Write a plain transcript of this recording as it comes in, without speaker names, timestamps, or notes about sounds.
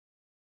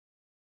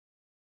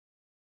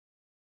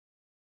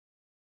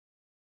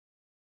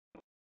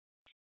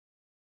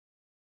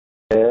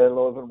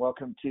Sullivan.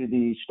 Welcome to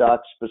the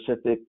stock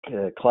specific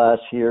class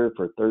here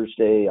for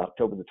Thursday,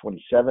 October the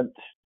 27th. If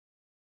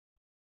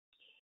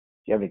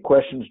you have any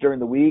questions during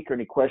the week or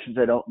any questions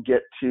I don't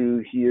get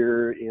to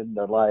here in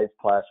the live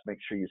class, make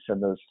sure you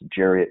send those to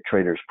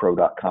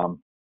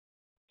Jerry@traderspro.com.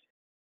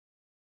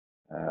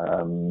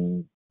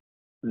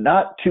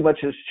 Not too much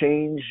has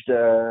changed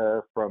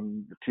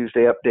from the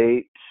Tuesday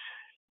update.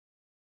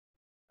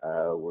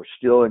 We're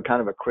still in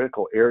kind of a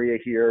critical area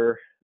here.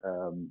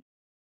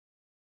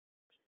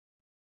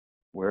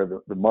 Where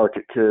the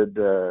market could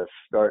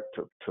start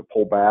to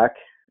pull back.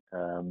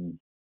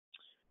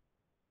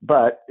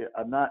 But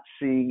I'm not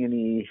seeing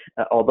any,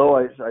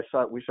 although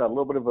we saw a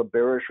little bit of a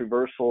bearish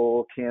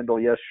reversal candle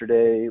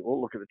yesterday.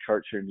 We'll look at the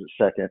charts here in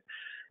a second.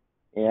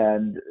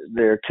 And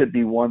there could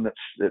be one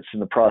that's in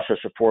the process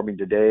of forming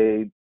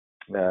today.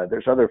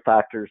 There's other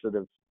factors that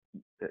have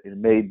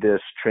made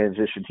this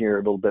transition here a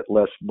little bit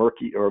less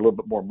murky, or a little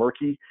bit more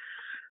murky,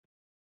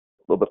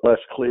 a little bit less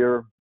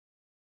clear.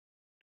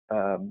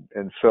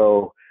 And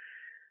so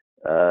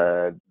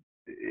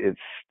it's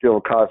still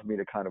caused me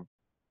to kind of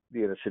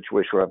be in a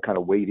situation where I'm kind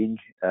of waiting.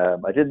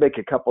 I did make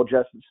a couple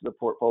adjustments to the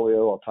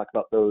portfolio. I'll talk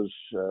about those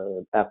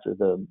after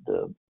the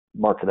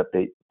market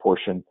update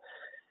portion.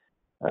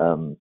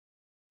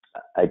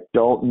 I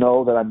don't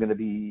know that I'm going to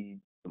be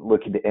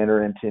looking to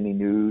enter into any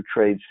new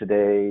trades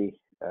today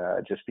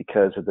just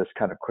because of this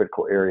kind of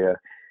critical area.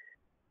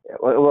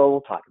 Well,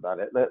 we'll talk about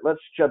it. Let's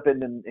jump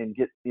in and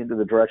get into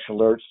the direction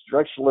alerts.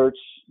 Direction alerts,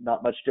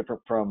 not much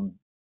different from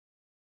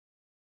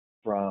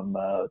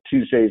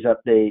Tuesday's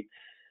update.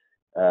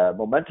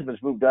 Momentum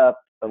has moved up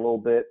a little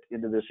bit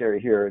into this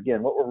area here.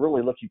 Again, what we're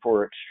really looking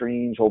for are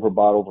extremes,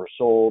 overbought,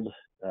 oversold.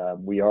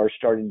 We are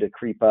starting to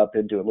creep up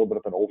into a little bit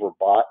of an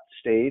overbought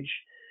stage.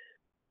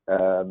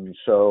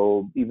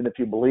 So even if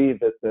you believe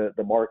that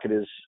the market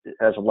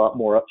has a lot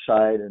more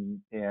upside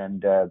and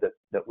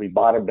that we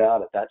bottomed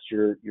out, if that's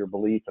your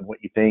belief and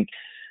what you think,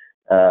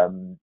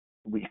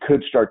 we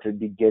could start to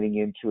be getting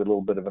into a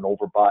little bit of an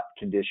overbought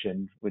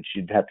condition, which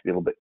you'd have to be a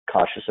little bit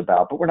cautious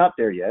about. But we're not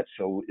there yet.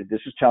 So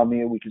this is telling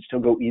me we can still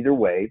go either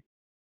way,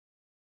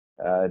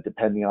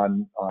 depending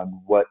on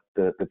what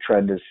the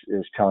trend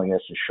is telling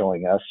us and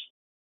showing us.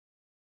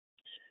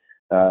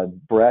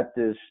 Breadth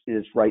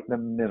is right in the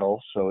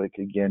middle, so it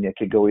could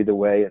go either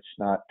way. It's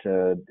not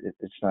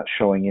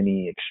showing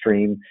any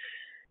extreme.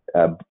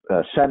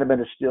 Sentiment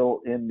is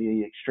still in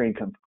the extreme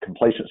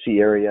complacency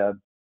area,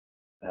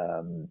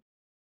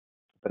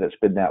 but it's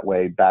been that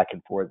way back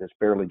and forth. It's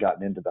barely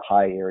gotten into the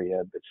high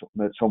area.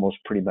 It's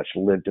almost pretty much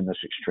lived in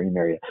this extreme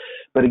area.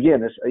 But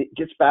again, it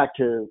gets back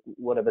to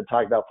what I've been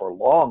talking about for a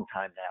long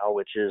time now,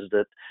 which is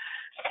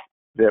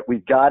that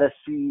we've got to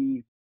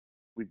see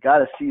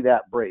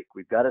that break.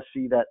 We've got to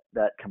see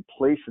that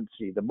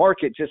complacency. The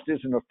market just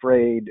isn't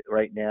afraid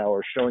right now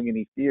or showing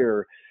any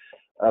fear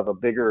of a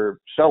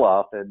bigger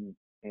sell-off, and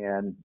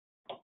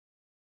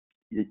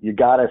you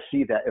got to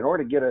see that. In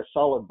order to get a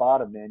solid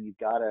bottom in, you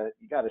got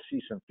to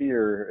see some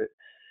fear.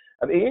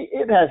 I mean,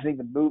 it hasn't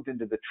even moved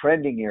into the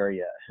trending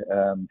area.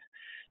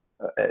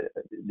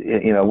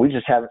 We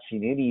just haven't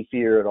seen any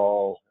fear at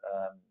all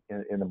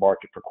in the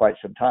market for quite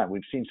some time.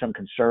 We've seen some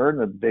concern.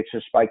 The VIX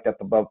has spiked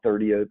up above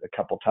 30 a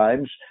couple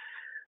times.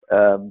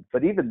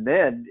 But even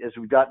then, as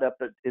we've gotten up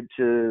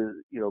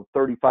into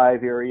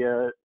 35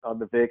 area on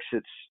the VIX,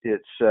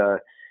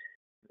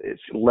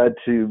 it's led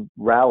to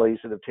rallies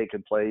that have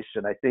taken place.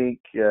 And I think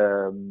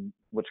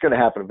what's going to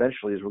happen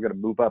eventually is we're going to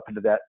move up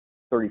into that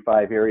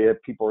 35 area.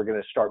 People are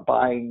going to start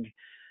buying,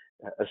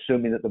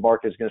 assuming that the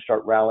market is going to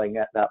start rallying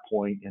at that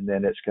point, and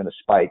then it's going to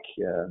spike.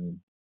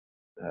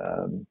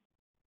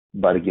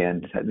 But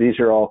again, these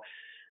are all,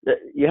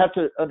 you have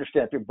to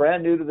understand, if you're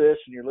brand new to this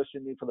and you're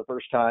listening to me for the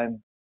first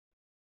time,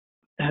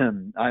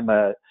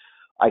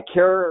 I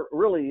care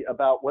really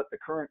about what the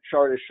current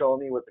chart is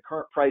showing me, what the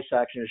current price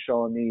action is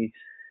showing me.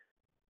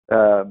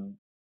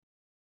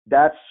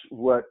 That's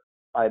what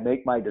I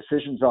make my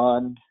decisions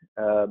on.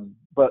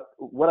 But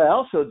what I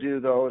also do,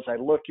 though, is I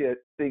look at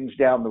things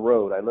down the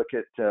road. I look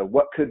at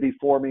what could be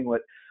forming,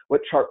 what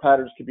chart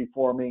patterns could be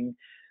forming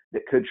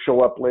that could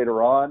show up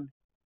later on.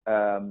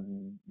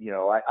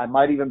 I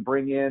might even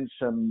bring in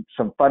some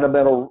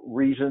fundamental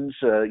reasons.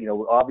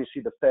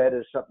 Obviously the Fed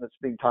is something that's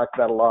being talked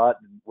about a lot,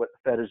 and what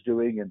the Fed is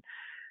doing. And,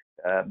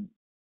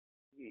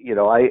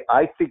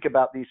 I think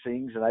about these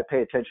things and I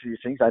pay attention to these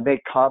things. I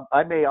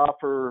may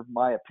offer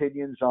my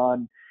opinions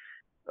on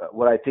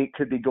what I think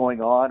could be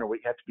going on or what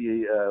you have to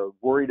be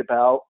worried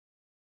about.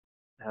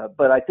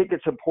 But I think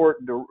it's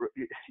important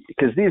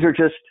because these are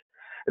just,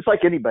 it's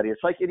like anybody.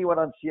 It's like anyone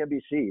on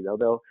CNBC.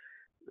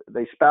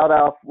 They spout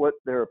out what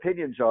their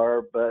opinions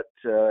are, but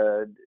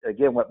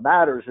again, what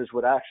matters is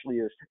what actually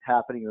is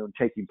happening and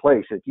taking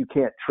place. If you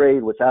can't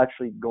trade what's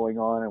actually going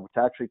on and what's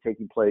actually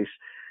taking place,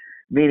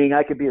 meaning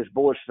I could be as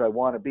bullish as I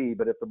want to be,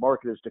 but if the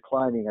market is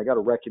declining, I got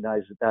to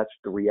recognize that that's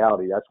the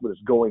reality. That's what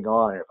is going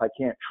on. If I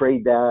can't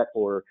trade that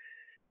or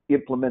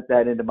implement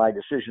that into my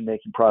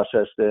decision-making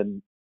process,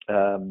 then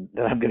I'm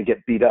going to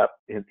get beat up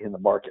in the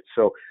market.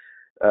 So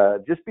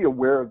just be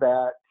aware of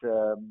that,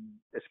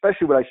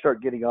 especially when I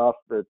start getting off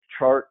the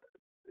chart,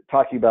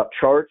 talking about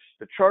charts.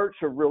 The charts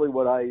are really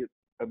what I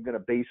am going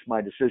to base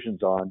my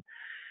decisions on,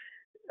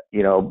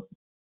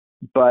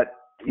 but,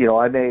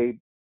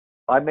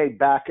 I may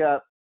back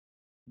up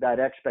that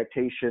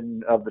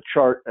expectation of the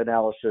chart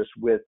analysis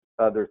with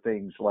other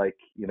things like,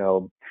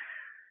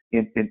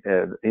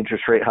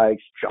 interest rate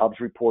hikes, jobs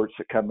reports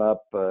that come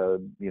up,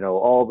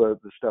 all the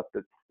stuff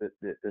that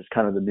is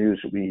kind of the news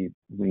that we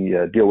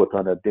deal with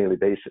on a daily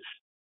basis.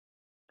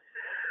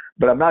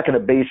 But I'm not going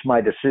to base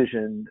my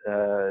decision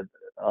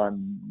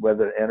on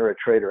whether to enter a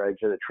trade or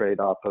exit a trade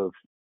off of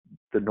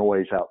the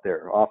noise out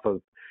there, off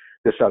of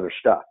this other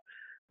stuff.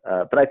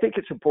 But I think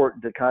it's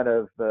important to kind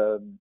of, the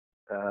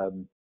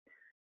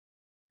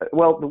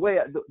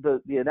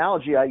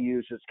analogy I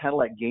use is kind of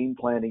like game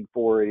planning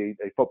for a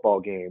football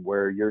game,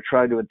 where you're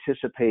trying to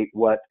anticipate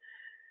what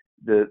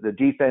the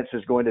defense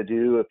is going to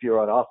do if you're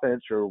on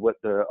offense, or what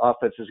the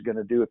offense is going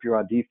to do if you're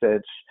on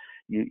defense.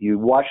 You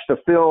watch the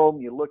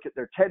film, you look at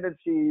their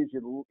tendencies,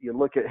 you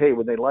look at, hey,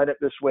 when they line up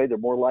this way, they're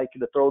more likely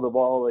to throw the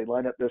ball. They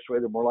line up this way,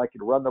 they're more likely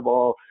to run the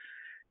ball.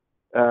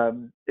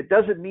 It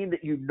doesn't mean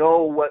that you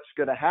know what's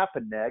going to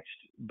happen next,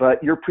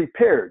 but you're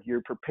prepared.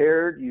 You're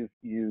prepared.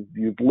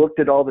 You've looked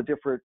at all the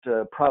different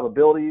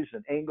probabilities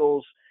and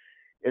angles,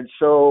 and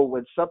so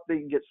when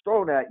something gets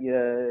thrown at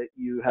you,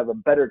 you have a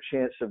better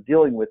chance of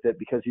dealing with it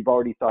because you've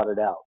already thought it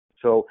out.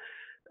 So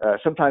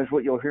sometimes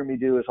what you'll hear me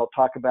do is I'll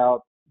talk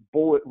about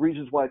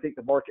reasons why I think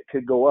the market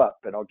could go up,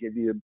 and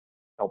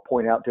I'll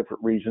point out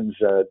different reasons.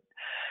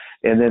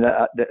 And then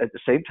at the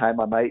same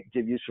time, I might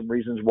give you some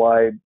reasons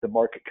why the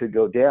market could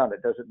go down.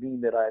 It doesn't mean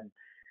that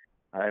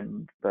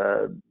I'm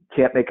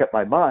can't make up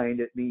my mind.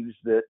 It means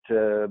that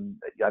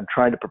I'm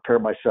trying to prepare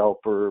myself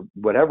for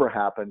whatever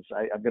happens.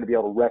 I'm going to be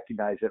able to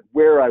recognize it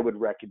where I would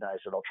recognize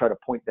it. I'll try to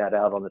point that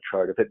out on the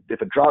chart. If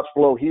it drops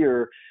below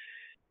here,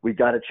 we've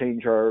got to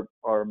change our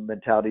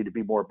mentality to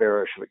be more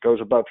bearish. If it goes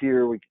above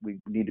here, we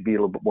need to be a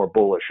little bit more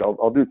bullish.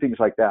 I'll do things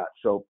like that.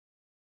 So.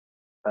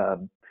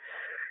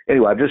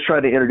 Anyway, I'm just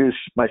trying to introduce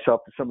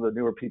myself to some of the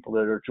newer people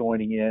that are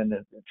joining in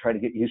and trying to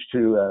get used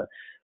to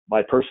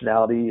my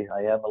personality.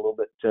 I am a little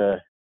bit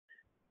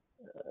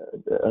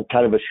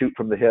kind of a shoot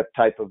from the hip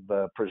type of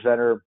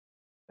presenter,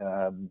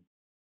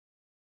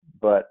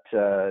 but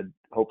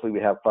hopefully we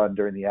have fun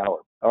during the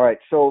hour. All right,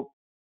 so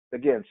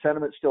again,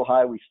 sentiment's still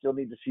high. We still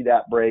need to see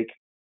that break.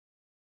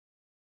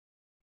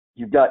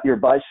 You've got your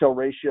buy-sell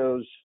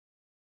ratios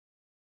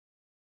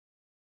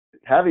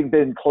having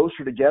been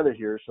closer together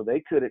here, so they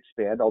could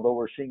expand, although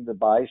we're seeing the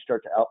buys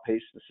start to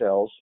outpace the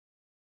sells.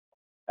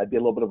 That'd be a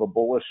little bit of a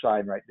bullish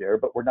sign right there,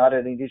 but we're not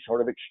in any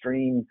sort of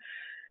extreme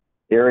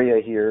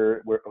area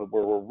here where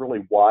we're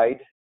really wide,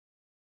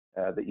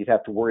 that you'd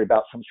have to worry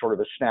about some sort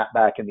of a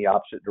snapback in the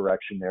opposite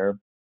direction there.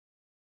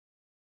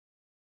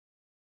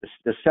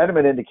 The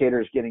sentiment indicator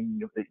is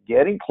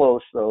getting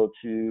close, though,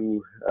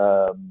 to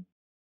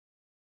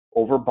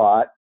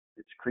overbought.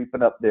 It's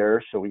creeping up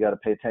there, so we got to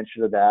pay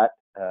attention to that.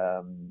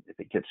 If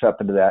it gets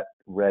up into that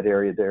red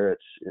area there,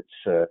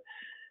 it's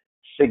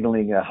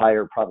signaling a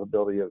higher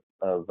probability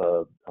of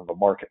a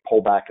market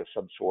pullback of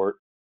some sort.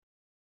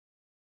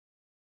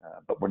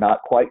 But we're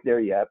not quite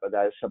there yet, but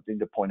that is something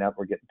to point out.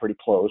 We're getting pretty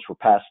close. We're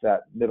past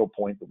that middle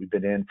point that we've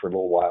been in for a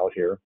little while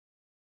here.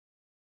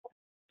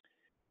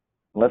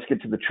 Let's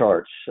get to the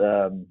charts.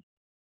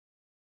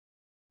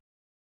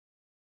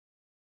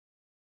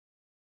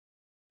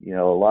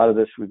 A lot of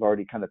this we've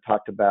already kind of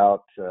talked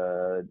about.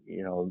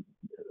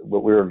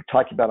 What we were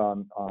talking about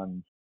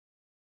on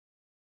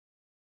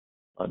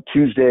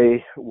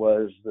Tuesday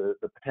was the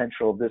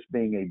potential of this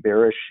being a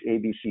bearish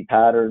ABC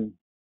pattern.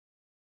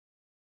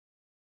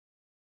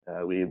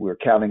 We're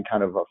counting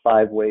kind of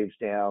 5 waves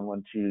down,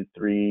 1, 2,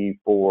 3,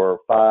 4,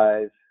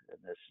 5, and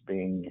this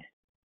being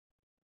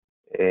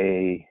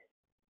A,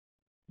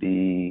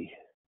 B,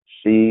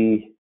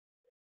 C.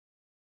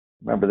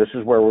 Remember, this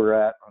is where we're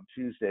at on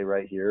Tuesday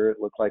right here. It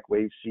looked like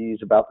wave C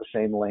is about the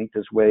same length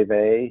as wave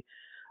A.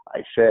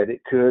 I said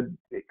it could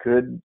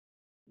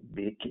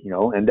be,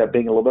 end up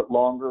being a little bit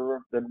longer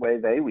than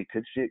wave A. We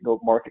could see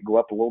market go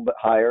up a little bit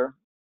higher.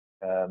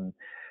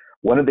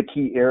 One of the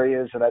key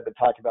areas that I've been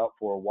talking about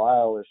for a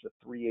while is the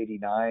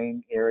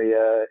 389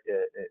 area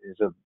is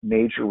a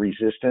major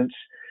resistance.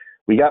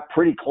 We got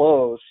pretty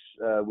close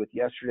with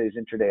yesterday's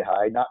intraday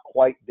high, not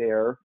quite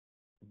there,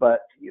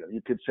 but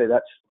you could say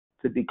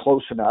could be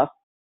close enough.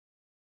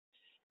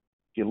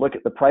 If you look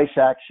at the price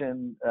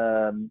action,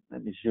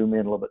 let me zoom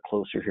in a little bit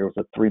closer here with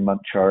a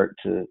 3-month chart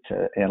to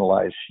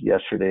analyze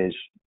yesterday's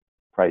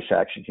price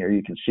action here.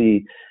 You can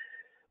see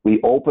we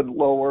opened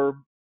lower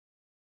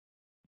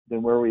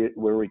than where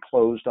we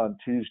closed on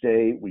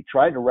Tuesday. We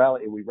tried to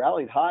rally, we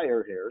rallied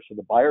higher here, so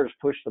the buyers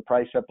pushed the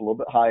price up a little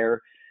bit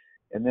higher,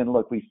 and then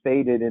look, we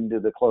faded into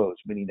the close,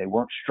 meaning they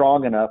weren't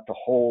strong enough to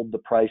hold the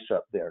price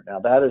up there. Now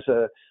that is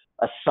a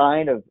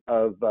sign of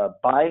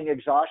buying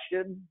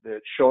exhaustion.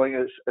 That's showing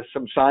us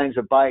some signs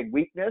of buying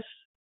weakness,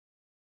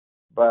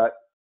 but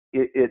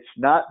it's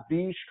not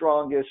the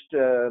strongest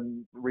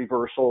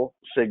reversal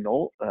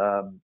signal.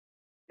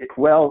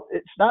 Well,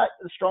 it's not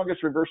the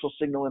strongest reversal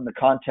signal in the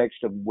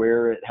context of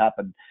where it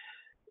happened.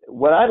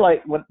 What I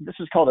like, this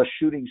is called a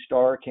shooting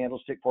star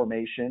candlestick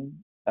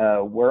formation.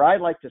 Where I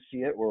like to see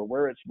it, or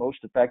where it's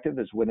most effective,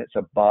 is when it's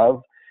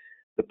above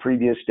the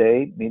previous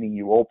day, meaning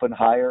you open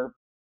higher.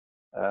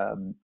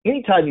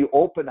 Anytime you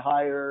open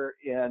higher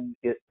and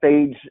it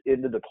fades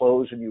into the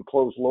close and you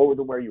close lower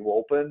than where you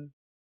open,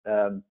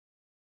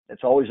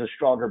 it's always a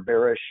stronger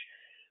bearish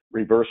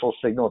reversal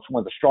signal. It's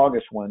one of the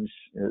strongest ones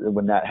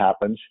when that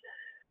happens.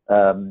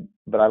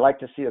 But I like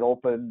to see it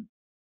open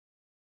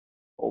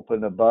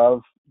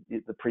above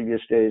the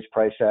previous day's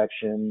price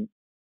action,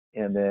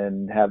 and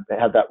then have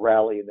that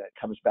rally and that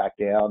comes back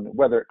down.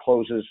 Whether it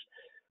closes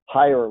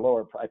higher or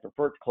lower, I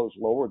prefer it to close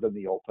lower than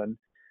the open.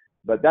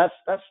 But that's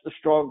the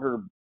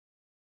stronger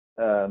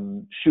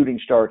shooting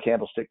star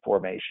candlestick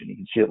formation. You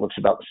can see it looks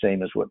about the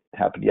same as what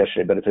happened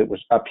yesterday. But if it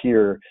was up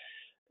here,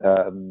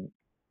 and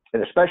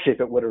especially if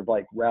it would have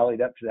like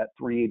rallied up to that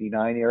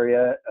 389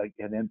 area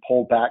and then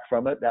pulled back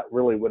from it, that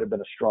really would have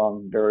been a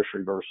strong bearish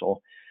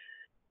reversal.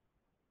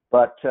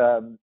 But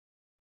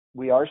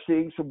we are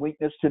seeing some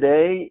weakness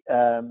today.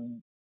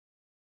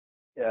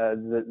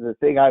 The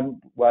thing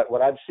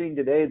what I'm seeing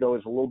today though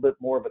is a little bit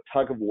more of a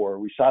tug of war.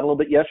 We saw it a little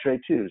bit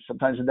yesterday too.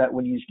 Sometimes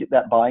when you get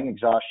that buying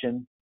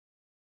exhaustion,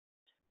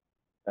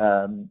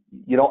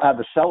 you don't have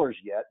the sellers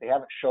yet. They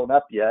haven't shown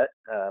up yet.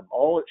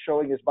 All it's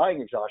showing is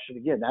buying exhaustion.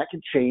 Again, that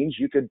can change.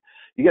 You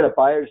get a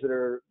buyers that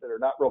are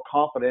not real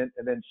confident,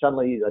 and then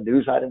suddenly a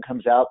news item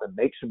comes out that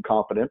makes them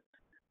confident.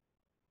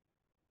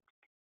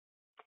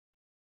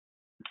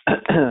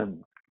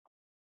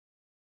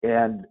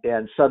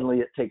 and suddenly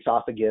it takes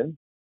off again.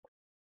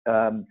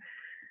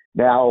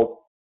 Now,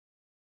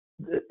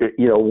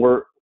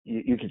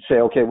 you can say,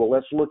 okay, well,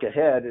 let's look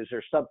ahead. Is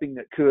there something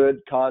that could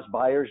cause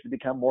buyers to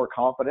become more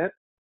confident?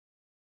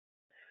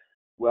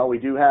 Well, we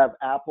do have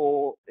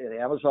Apple and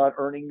Amazon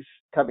earnings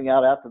coming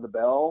out after the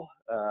bell.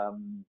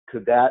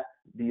 Could that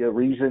be a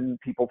reason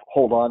people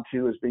hold on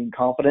to as being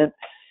confident?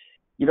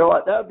 You know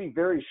what? That would be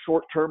very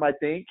short term, I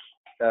think.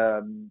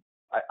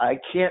 I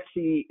can't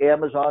see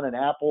Amazon and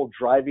Apple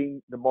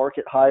driving the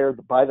market higher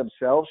by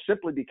themselves,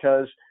 simply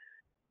because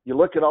you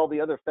look at all the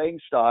other FANG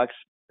stocks.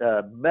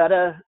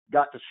 Meta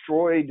got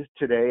destroyed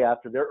today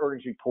after their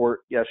earnings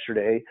report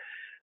yesterday.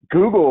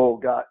 Google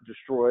got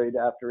destroyed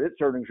after its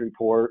earnings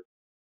report.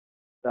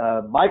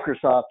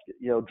 Microsoft,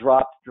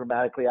 dropped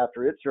dramatically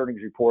after its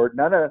earnings report.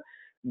 None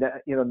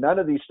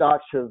of these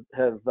stocks have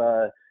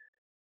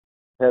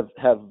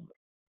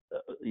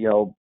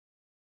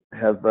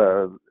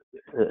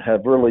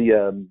really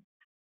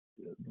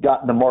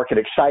gotten the market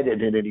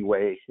excited in any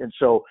way. And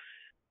so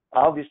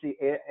obviously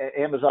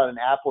Amazon and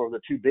Apple are the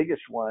two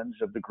biggest ones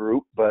of the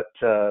group, but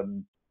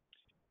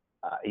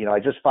I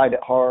just find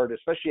it hard,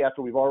 especially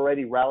after we've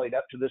already rallied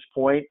up to this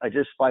point. I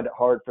just find it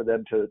hard for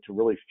them to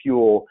really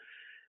fuel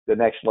the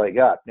next leg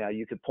up. Now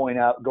you could go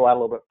out a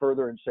little bit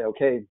further and say,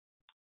 okay,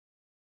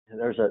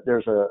 there's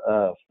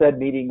a Fed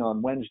meeting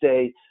on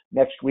Wednesday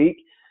next week.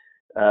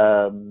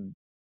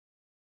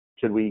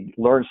 Could we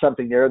learn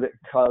something there that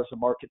could cause the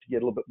market to get a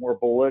little bit more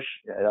bullish?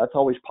 That's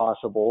always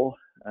possible.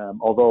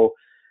 Although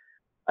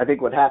I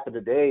think what happened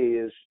today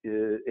is,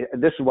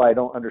 and this is why I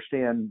don't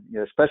understand,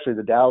 especially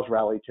the Dow's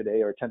rally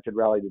today, or attempted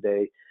rally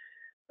today.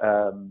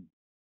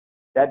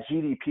 That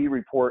GDP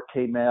report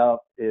came out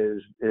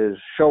is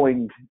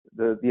showing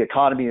the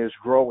economy is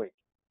growing.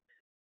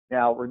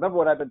 Now, remember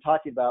what I've been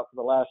talking about for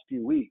the last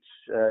few weeks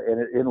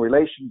in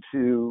relation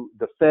to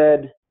the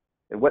Fed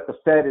and what the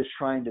Fed is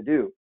trying to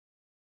do.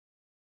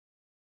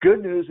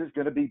 Good news is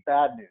going to be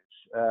bad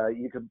news.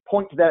 You can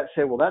point to that and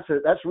say, well, that's a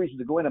reason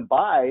to go in and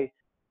buy.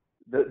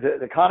 The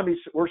economy,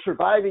 we're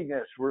surviving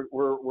this. We're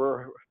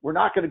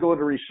not going to go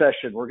into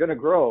recession. We're going to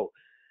grow.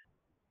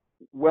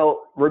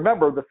 Well,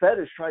 remember, the Fed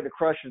is trying to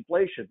crush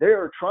inflation. They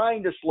are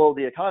trying to slow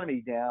the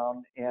economy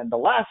down, and the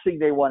last thing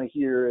they want to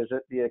hear is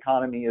that the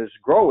economy is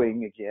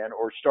growing again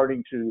or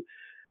starting to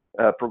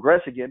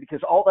progress again,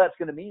 because all that's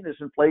going to mean is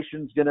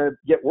inflation's going to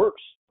get worse.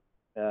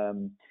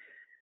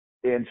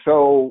 And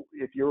so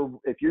if you're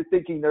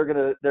thinking they're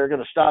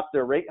gonna stop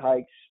their rate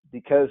hikes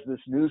because this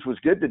news was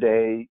good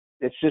today,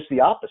 it's just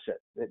the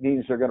opposite. It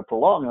means they're going to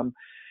prolong them.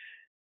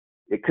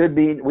 It could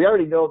mean, we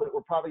already know that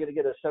we're probably going to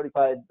get a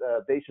 75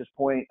 basis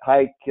point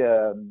hike.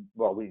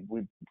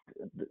 We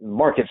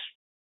market's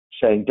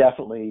saying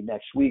definitely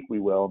next week we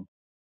will.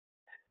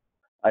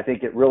 I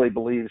think it really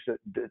believes that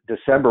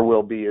December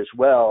will be as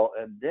well.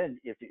 And then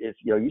if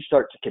you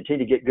start to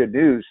continue to get good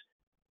news,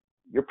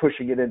 you're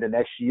pushing it into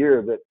next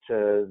year that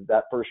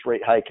that first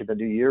rate hike in the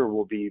new year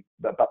will be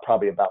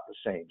probably about the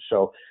same.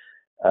 So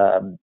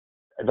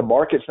the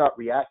market's not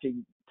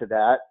reacting to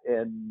that.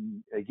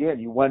 And again,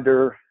 you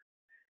wonder,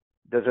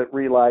 does it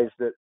realize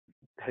that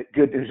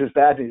good news is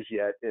bad news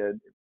yet?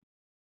 And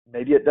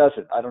maybe it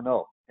doesn't. I don't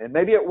know. And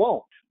maybe it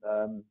won't.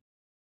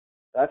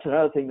 That's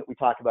another thing that we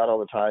talk about all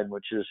the time,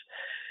 which is,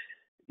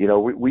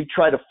 we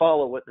try to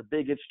follow what the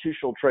big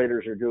institutional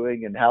traders are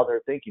doing and how they're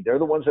thinking. They're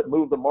the ones that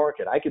move the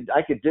market. I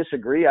could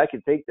disagree. I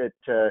could think that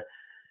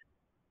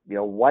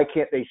why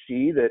can't they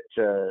see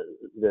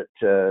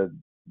that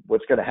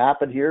what's going to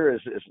happen here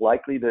is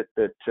likely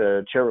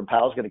that Chairman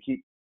Powell is going to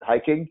keep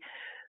hiking.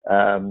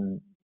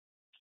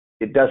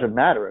 It doesn't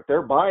matter if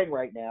they're buying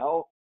right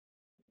now.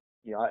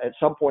 At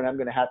some point I'm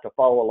going to have to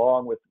follow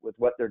along with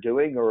what they're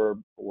doing, or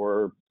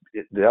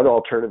the other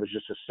alternative is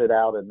just to sit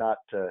out and not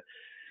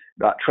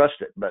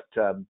trust it. But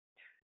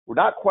we're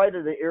not quite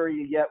in the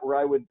area yet where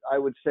I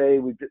would say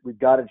we've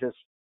got to just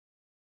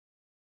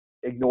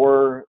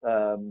ignore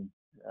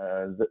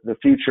the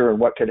future and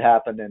what could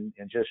happen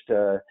and just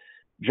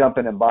jump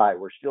in and buy.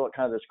 We're still at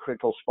kind of this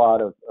critical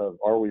spot of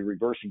are we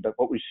reversing? But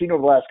what we've seen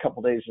over the last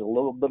couple of days is a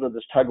little bit of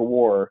this tug of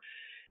war,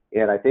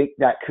 and I think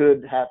that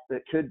could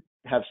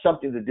have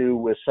something to do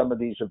with some of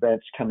these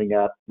events coming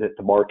up that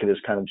the market is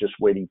kind of just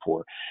waiting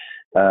for.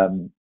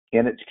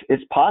 And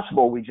it's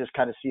possible we just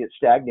kind of see it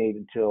stagnate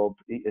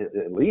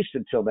at least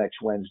until next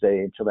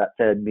Wednesday, until that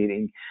Fed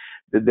meeting.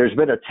 There's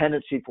been a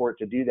tendency for it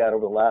to do that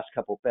over the last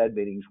couple of Fed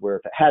meetings, where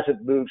if it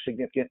hasn't moved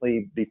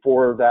significantly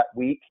before that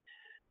week,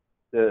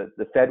 the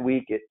Fed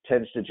week, it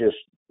tends to just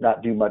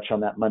not do much on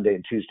that Monday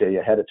and Tuesday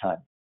ahead of time.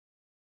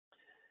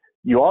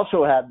 You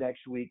also have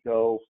next week,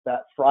 though,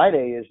 that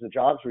Friday is the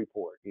jobs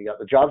report. You got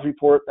the jobs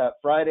report that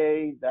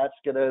Friday. That's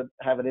going to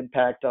have an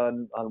impact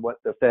on what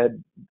the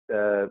Fed,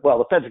 the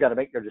Fed's got to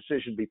make their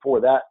decision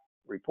before that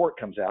report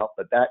comes out,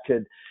 but that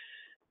could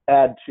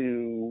add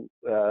to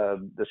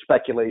the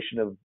speculation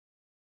of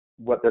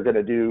what they're going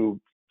to do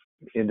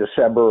in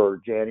December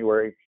or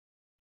January.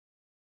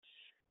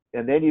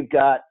 And then you've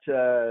got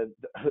the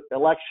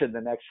election the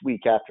next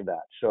week after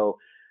that. So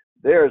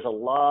there's a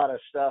lot of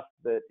stuff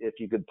that if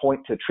you could point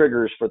to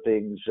triggers for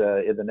things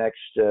in the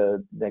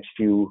next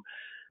few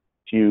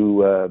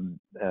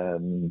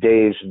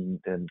days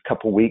and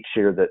couple weeks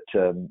here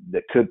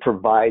that could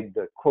provide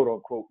the quote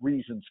unquote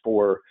reasons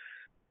for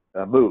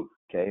a move.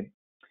 Okay.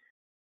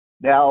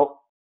 Now,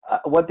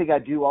 one thing I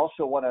do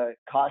also want to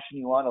caution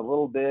you on a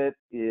little bit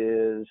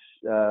is,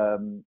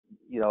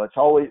 it's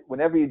always,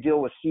 whenever you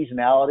deal with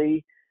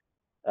seasonality,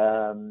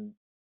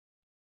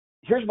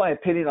 here's my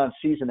opinion on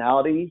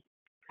seasonality.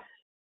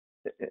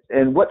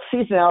 And what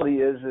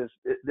seasonality is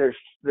there's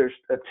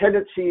a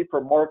tendency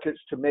for markets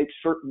to make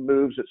certain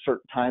moves at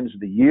certain times of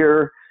the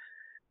year.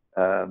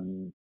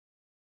 And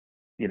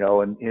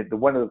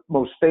one of the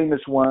most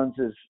famous ones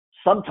is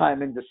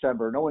sometime in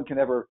December. No one can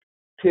ever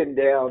pin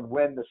down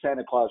when the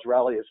Santa Claus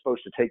rally is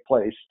supposed to take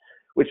place,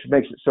 which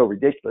makes it so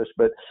ridiculous.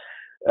 But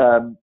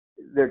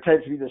there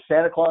tends to be the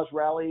Santa Claus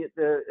rally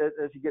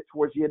as you get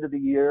towards the end of the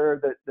year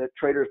that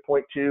traders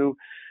point to.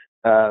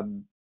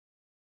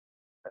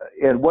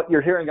 And what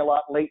you're hearing a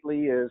lot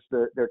lately is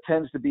there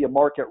tends to be a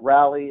market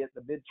rally at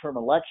the midterm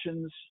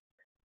elections.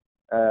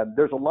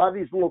 There's a lot of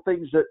these little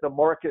things that the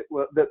market,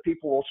 that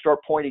people will start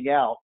pointing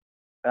out.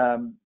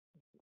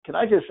 Can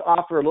I just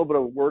offer a little bit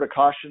of a word of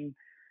caution?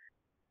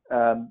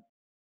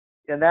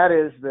 And that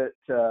is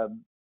that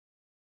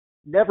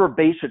never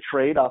base a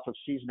trade off of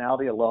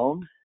seasonality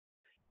alone.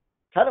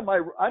 I'm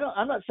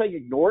not saying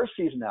ignore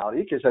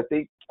seasonality, because I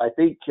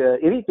think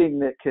anything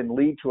that can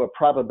lead to a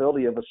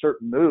probability of a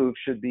certain move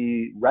should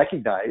be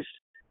recognized.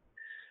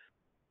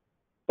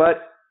 But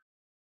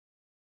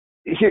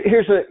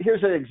here's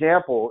an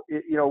example.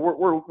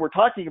 We're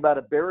talking about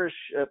a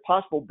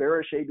possible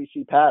bearish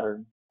ABC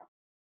pattern.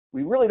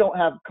 We really don't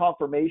have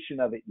confirmation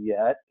of it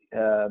yet.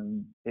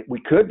 We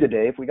could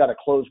today if we got a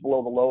close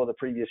below the low of the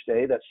previous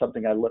day. That's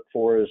something I look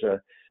for as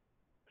a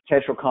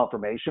potential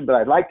confirmation. But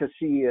I'd like to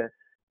see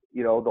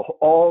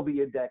all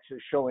the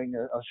indexes showing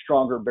a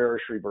stronger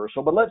bearish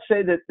reversal. But let's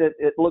say that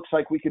it looks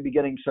like we could be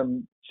getting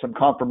some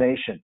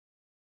confirmation.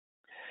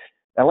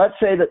 Now let's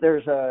say that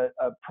there's a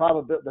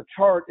probability. The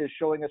chart is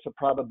showing us a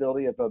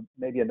probability of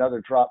maybe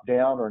another drop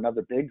down or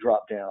another big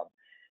drop down.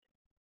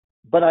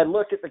 But I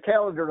look at the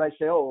calendar and I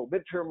say, oh,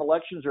 midterm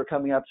elections are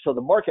coming up, so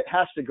the market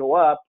has to go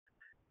up.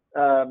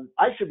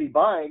 I should be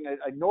buying.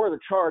 I ignore the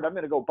chart. I'm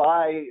going to go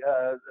buy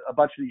a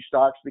bunch of these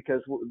stocks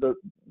because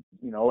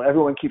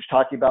everyone keeps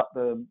talking about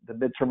the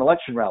midterm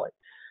election rally.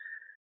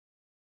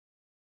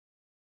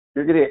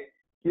 You're going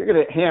to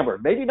get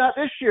hammered. Maybe not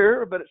this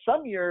year, but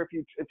some year,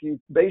 if you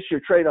base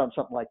your trade on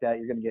something like that,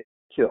 you're going to get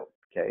killed.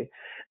 Okay.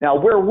 Now,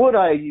 where would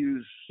I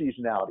use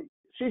seasonality?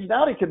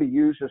 Seasonality can be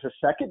used as a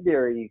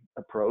secondary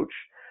approach.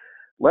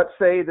 Let's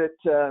say that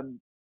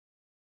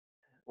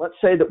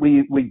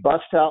we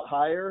bust out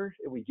higher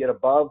and we get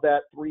above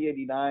that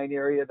 389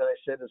 area that I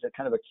said is a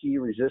kind of a key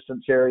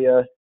resistance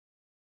area.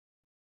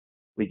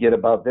 We get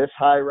above this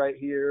high right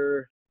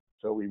here.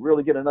 So we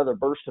really get another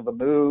burst of a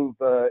move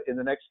in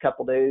the next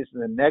couple of days.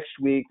 And then next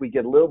week we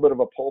get a little bit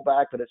of a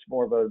pullback, but it's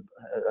more of a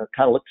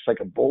kind of looks like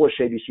a bullish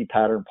ABC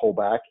pattern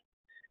pullback.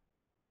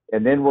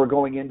 And then we're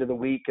going into the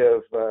week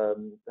of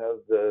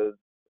the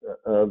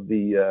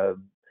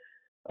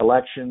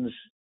elections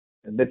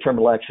and midterm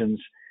elections.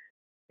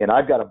 And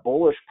I've got a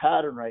bullish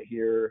pattern right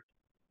here,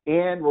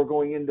 and we're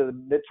going into the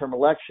midterm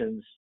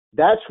elections.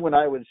 That's when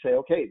I would say,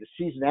 okay, the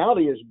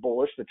seasonality is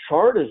bullish, the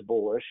chart is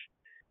bullish.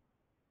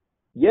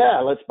 Yeah,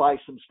 let's buy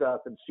some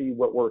stuff and see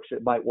what works.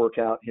 It might work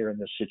out here in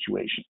this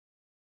situation.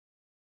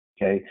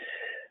 Okay,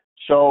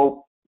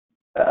 so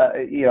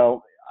you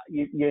know,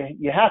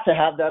 you have to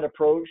have that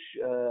approach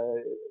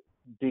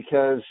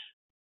because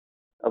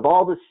of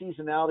all the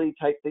seasonality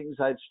type things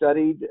I've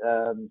studied,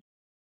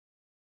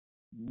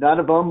 none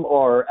of them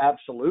are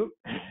absolute,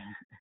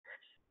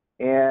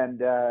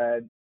 and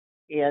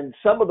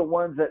some of the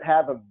ones that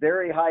have a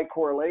very high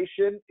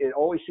correlation, it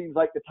always seems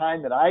like the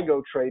time that I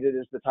go trade it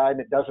is the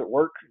time it doesn't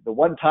work. The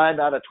one time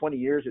out of 20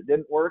 years it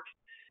didn't work.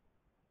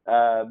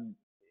 Um,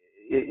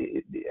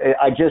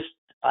 I just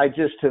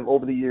have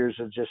over the years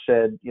have just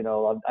said, you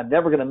know, I'm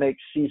never going to make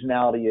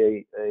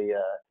seasonality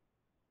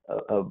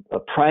a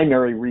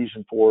primary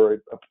reason for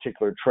a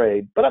particular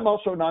trade, but I'm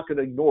also not going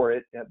to ignore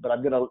it. But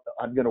I'm going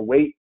to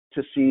wait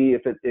to see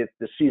if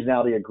the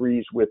seasonality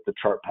agrees with the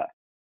chart pattern.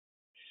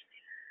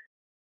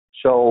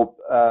 So,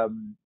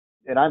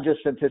 and I'm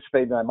just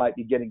anticipating that I might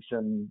be getting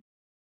some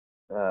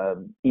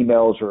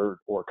emails or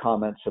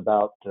comments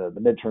about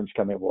the midterms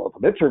coming. Well,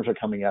 the midterms are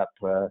coming up.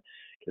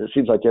 It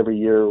seems like every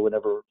year,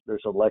 whenever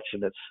there's an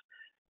election, it's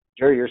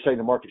Jerry, you're saying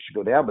the market should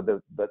go down, but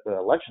the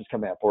election's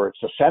coming up, or it's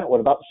the Santa. What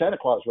about the Santa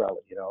Claus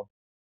rally? You know,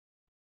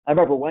 I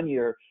remember one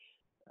year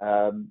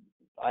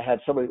I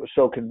had somebody that was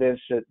so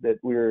convinced that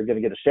we were going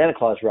to get a Santa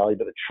Claus rally,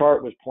 but the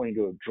chart was pointing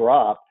to a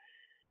drop.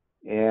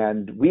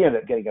 And we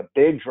ended up getting a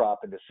big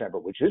drop in December,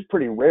 which is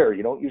pretty rare.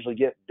 You don't usually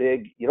get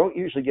you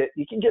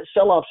can get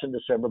sell-offs in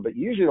December, but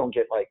you usually don't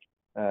get like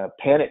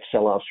panic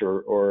sell-offs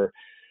or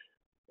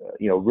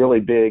you know, really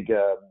big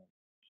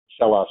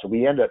sell-offs. So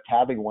we ended up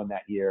having one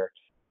that year.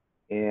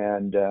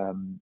 And,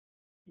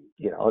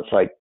 you know, it's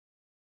like,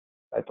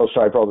 I feel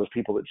sorry for all those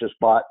people that just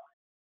bought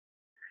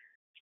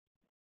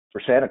for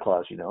Santa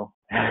Claus, you know,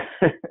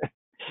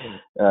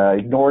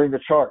 ignoring the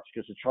charts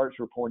because the charts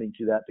were pointing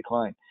to that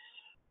decline.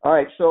 All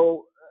right,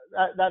 so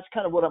that's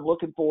kind of what I'm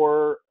looking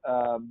for.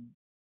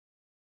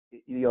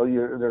 You know,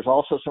 there's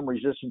also some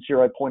resistance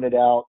here I pointed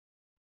out.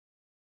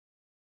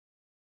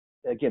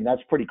 Again,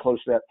 that's pretty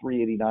close to that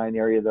 389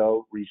 area,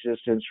 though.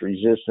 Resistance,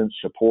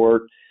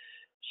 support,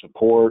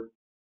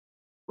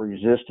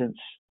 resistance.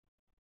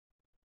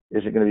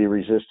 Is it going to be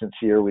resistance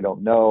here? We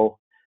don't know.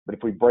 But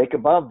if we break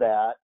above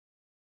that,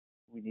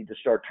 we need to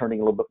start turning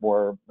a little bit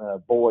more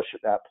bullish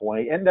at that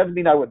point. And doesn't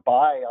mean I would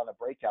buy on a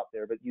breakout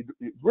there, but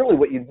really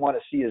what you'd want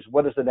to see is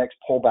what does the next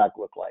pullback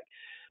look like?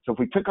 So if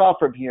we took off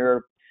from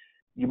here,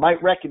 you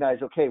might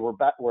recognize, okay, we're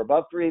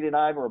above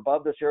 389, we're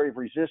above this area of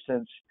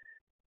resistance.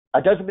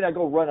 It doesn't mean I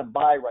go run and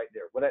buy right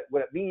there. What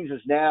it means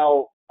is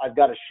now I've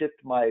got to shift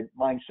my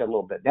mindset a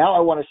little bit. Now I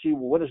want to see,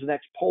 well, what does the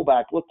next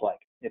pullback look like?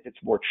 If it's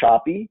more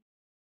choppy,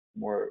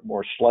 more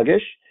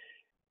sluggish,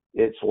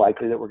 it's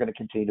likely that we're going to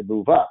continue to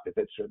move up. If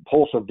it's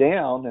impulsive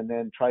down and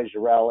then tries to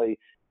rally,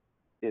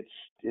 it's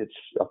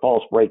a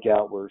false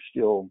breakout. We're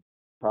still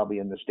probably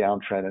in this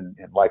downtrend and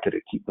likely to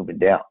keep moving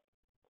down.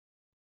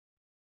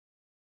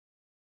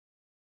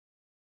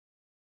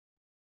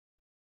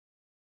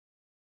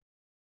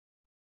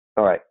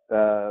 All right.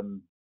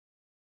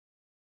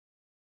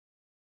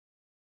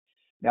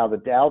 Now the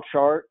Dow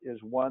chart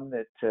is one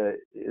that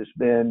has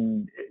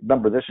been,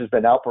 remember, this has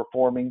been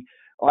outperforming.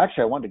 Oh,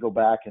 actually, I wanted to go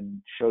back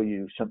and show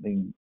you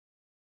something,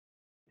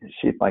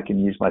 see if I can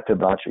use my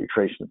Fibonacci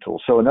retracement tool.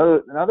 So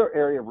another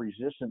area of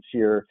resistance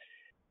here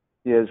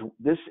is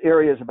this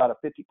area is about a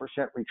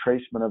 50%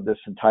 retracement of this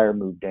entire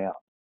move down.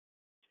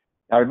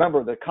 Now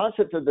remember, the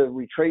concept of the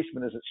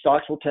retracement is that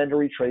stocks will tend to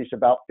retrace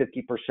about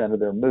 50% of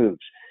their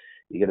moves.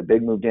 You get a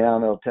big move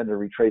down, it'll tend to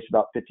retrace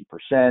about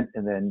 50%,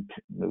 and then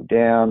move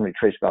down,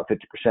 retrace about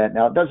 50%.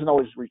 Now, it doesn't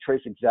always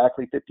retrace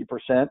exactly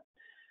 50%.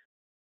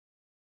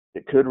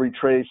 It could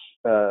retrace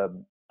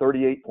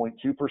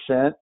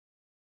 38.2%,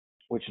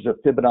 which is a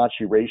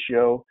Fibonacci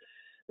ratio.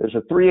 There's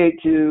a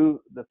 382,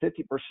 the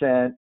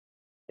 50%,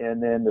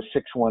 and then the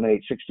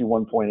 618,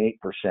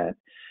 61.8%.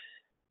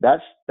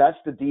 That's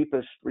the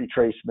deepest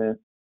retracement.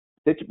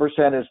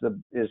 50%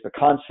 is the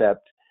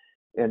concept,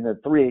 and the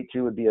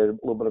 382 would be a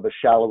little bit of a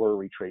shallower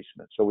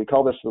retracement. So we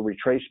call this the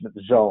retracement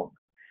zone.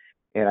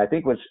 And I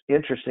think what's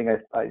interesting,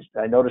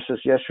 I noticed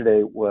this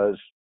yesterday, was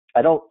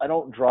I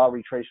don't draw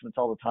retracements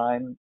all the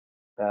time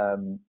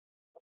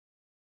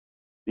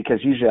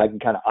because usually I can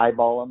kind of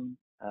eyeball them.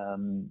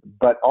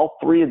 But all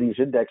three of these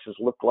indexes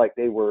looked like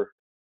they were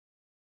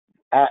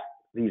at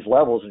these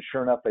levels, and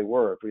sure enough, they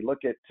were. If we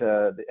look at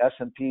the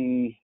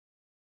S&P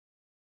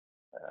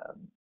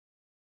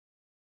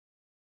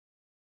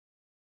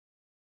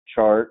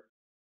chart,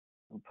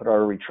 we'll put our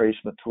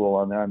retracement tool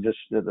on there.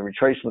 The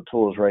retracement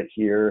tool is right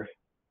here.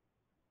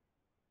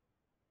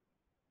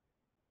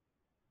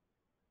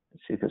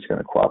 Let's see if it's going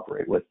to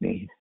cooperate with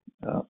me.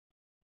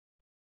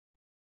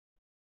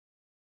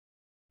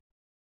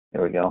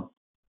 There we go.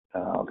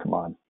 Oh, come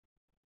on.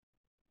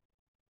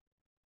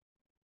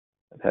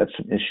 I've had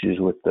some issues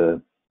with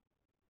the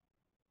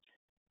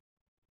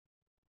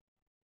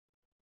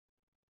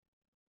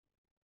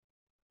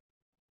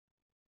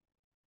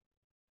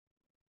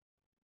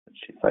let's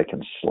see if I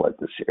can select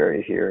this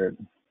area here.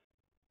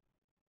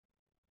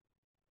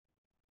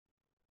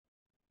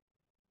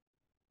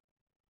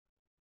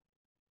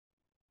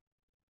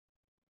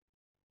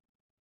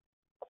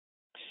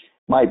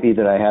 Might be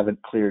that I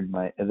haven't cleared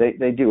my.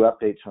 They do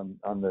updates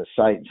on the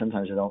site. And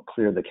sometimes I don't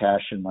clear the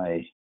cache in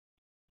my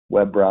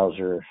web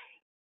browser.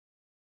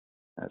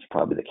 That's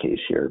probably the case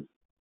here.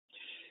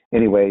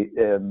 Anyway,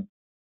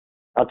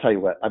 I'll tell you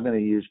what. I'm going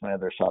to use my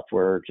other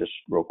software just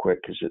real quick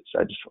because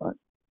I just want.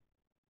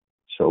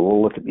 So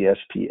we'll look at the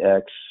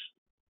SPX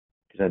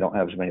because I don't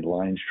have as many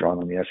lines drawn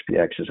on the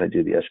SPX as I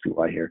do the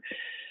SPY here.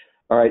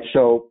 All right,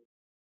 so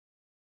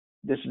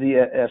this is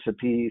the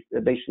S&P,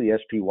 basically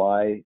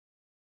SPY.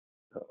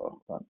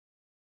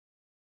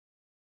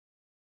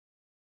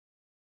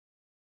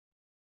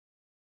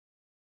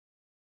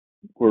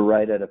 We're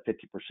right at a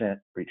 50%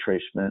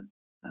 retracement.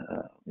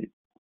 Let me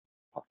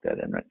pop that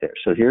in right there.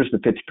 So here's the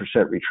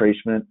 50%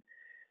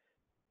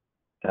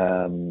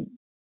 retracement.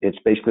 It's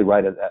basically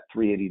right at that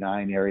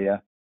 389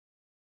 area.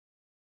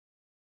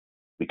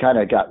 We kind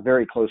of got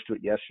very close to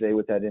it yesterday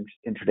with that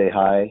intraday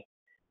high.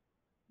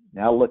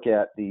 Now look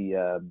at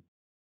the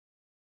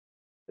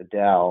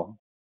Dow.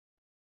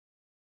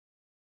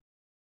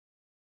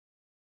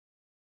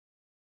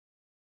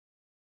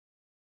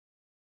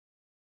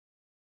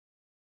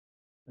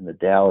 And the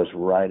Dow is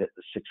right at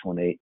the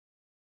 618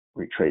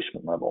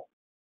 retracement level.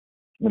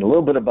 I mean, a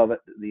little bit above it,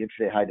 the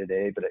intraday high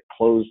today, but it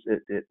closed,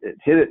 it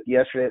hit it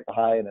yesterday at the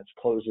high, and it's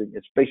closing,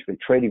 it's basically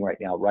trading right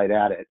now right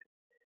at it.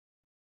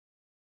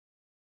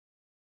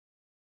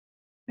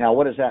 Now,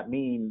 what does that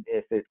mean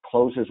if it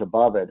closes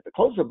above it? If it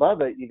closes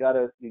above it,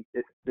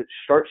 it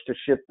starts to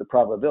shift the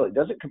probability. It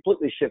doesn't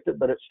completely shift it,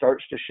 but it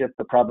starts to shift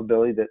the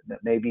probability that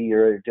maybe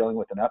you're dealing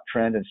with an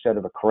uptrend instead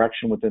of a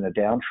correction within a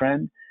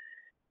downtrend.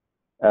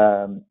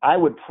 I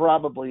would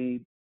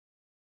probably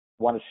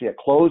want to see a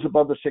close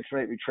above the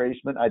 618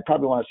 retracement. I'd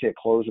probably want to see a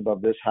close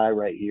above this high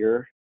right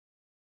here,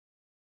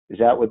 because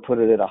that would put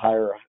it at a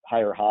higher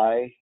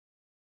high.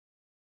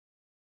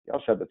 You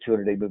also have the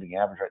 200-day moving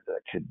average right there.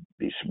 That could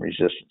be some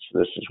resistance to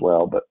this as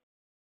well.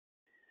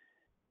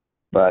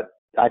 But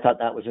I thought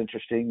that was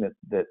interesting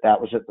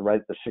that was at the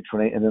right at the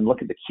 618. And then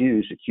look at the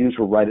Qs. The Qs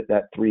were right at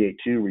that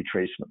 382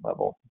 retracement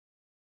level.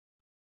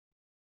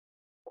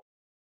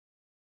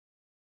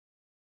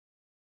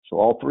 So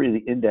all three of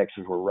the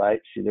indexes were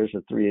right. See, there's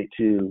a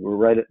 382. We're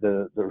right at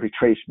the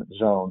retracement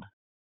zone.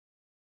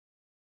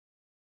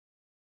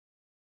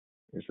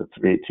 There's the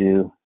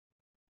 382.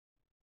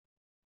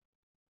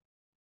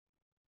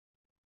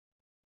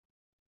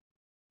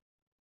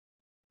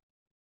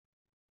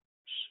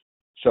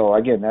 So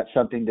again, that's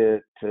something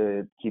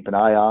to keep an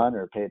eye on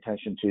or pay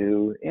attention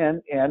to.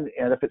 And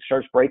if it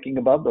starts breaking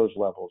above those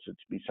levels, it'd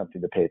be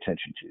something to pay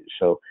attention to.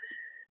 So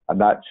I'm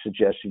not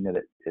suggesting that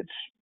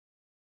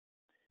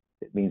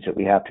it means that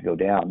we have to go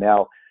down.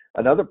 Now,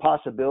 another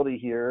possibility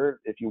here,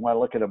 if you want to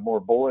look at a more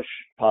bullish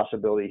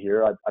possibility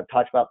here, I've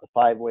talked about the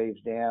 5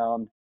 waves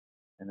down,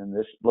 and then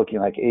this looking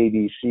like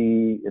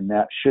ABC, and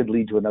that should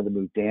lead to another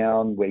move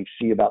down. Wave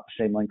C about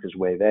the same length as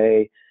wave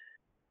A.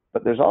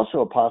 But there's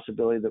also a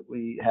possibility that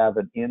we have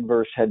an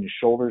inverse head and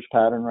shoulders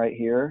pattern right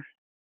here.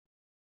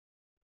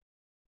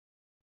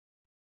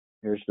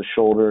 Here's the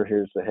shoulder,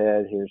 here's the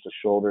head, here's the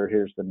shoulder,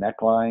 here's the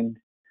neckline.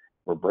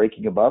 We're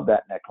breaking above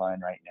that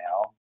neckline right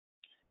now.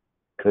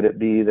 Could it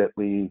be that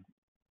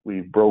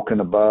we've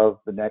broken above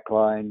the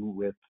neckline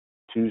with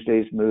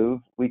Tuesday's move?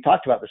 We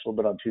talked about this a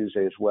little bit on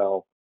Tuesday as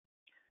well.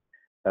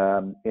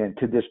 And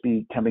could this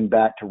be coming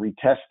back to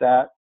retest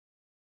that?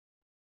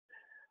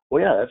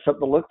 Well, yeah, that's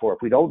something to look for. If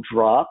we don't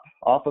drop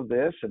off of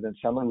this and then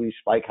suddenly we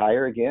spike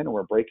higher again and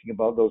we're breaking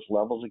above those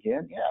levels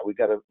again, yeah, we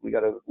got to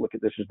look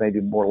at this as maybe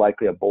more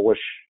likely a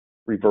bullish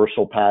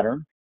reversal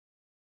pattern.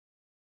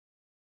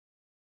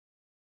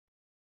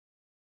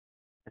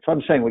 That's what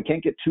I'm saying. We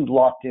can't get too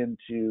locked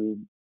into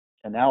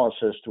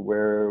analysis to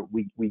where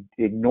we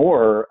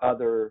ignore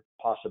other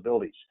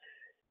possibilities.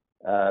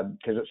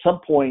 Because at some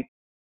point,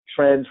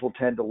 trends will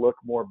tend to look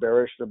more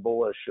bearish than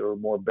bullish or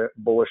more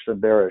bullish than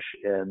bearish.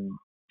 And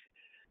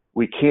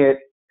we can't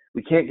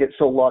get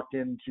so locked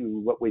into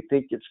what we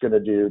think it's going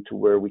to do to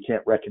where we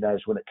can't recognize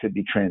when it could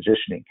be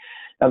transitioning.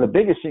 Now, the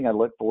biggest thing I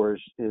look for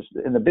is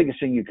and the biggest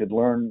thing you could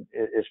learn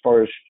as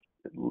far as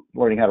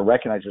learning how to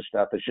recognize this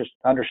stuff is just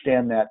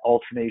understand that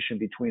alternation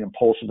between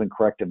impulsive and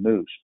corrective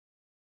moves.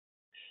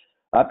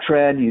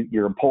 Uptrend,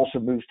 your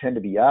impulsive moves tend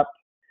to be up.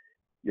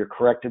 Your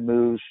corrective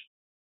moves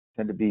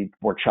tend to be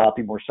more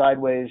choppy, more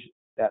sideways.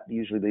 That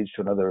usually leads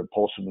to another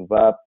impulsive move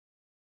up.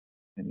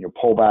 And your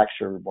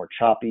pullbacks are more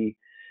choppy.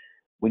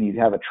 When you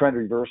have a trend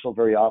reversal,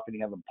 very often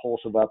you have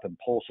impulsive up,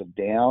 impulsive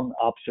down,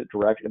 opposite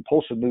direction,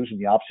 impulsive moves in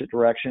the opposite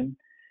direction.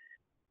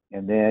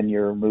 And then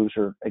your moves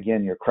are,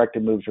 again, your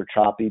corrective moves are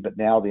choppy, but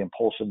now the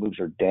impulsive moves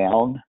are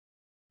down.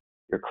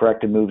 Your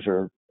corrective moves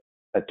are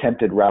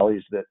attempted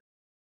rallies that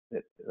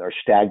are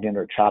stagnant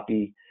or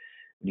choppy.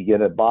 When you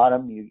get a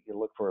bottom, you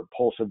look for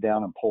impulsive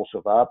down,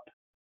 impulsive up,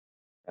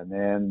 and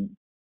then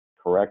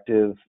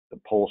corrective,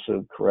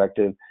 impulsive,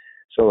 corrective.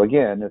 So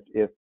again,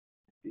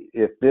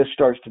 if this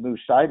starts to move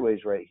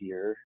sideways right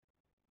here,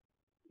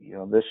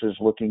 this is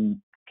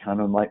looking kind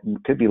of like,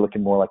 could be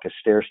looking more like a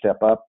stair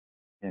step up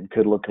and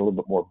could look a little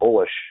bit more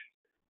bullish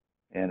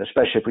And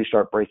especially if we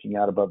start breaking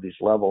out above these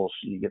levels,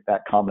 you get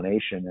that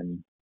combination,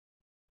 and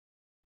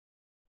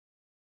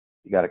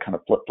you got to kind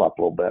of flip flop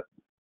a little bit.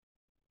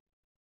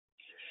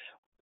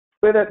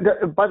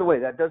 But by the way,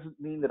 that doesn't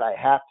mean that I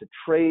have to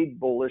trade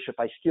bullish if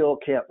I still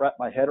can't wrap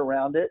my head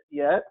around it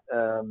yet.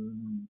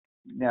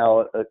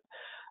 Now,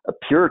 a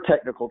pure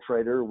technical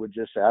trader would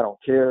just say, I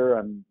don't care.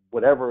 I'm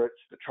whatever it's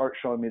the chart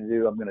showing me to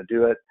do, I'm going to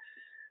do it.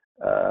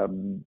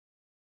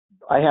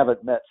 I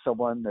haven't met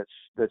someone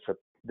that's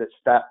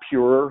that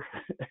pure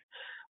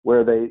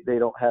where they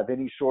don't have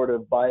any sort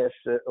of bias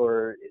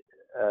or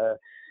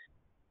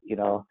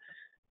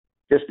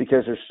just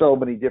because there's so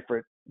many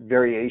different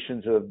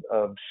variations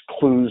of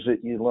clues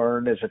that you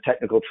learn as a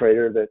technical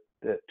trader that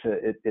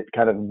it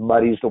kind of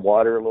muddies the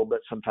water a little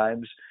bit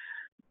sometimes.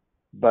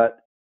 But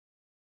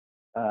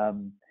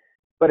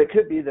it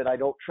could be that I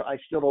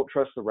still don't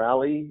trust the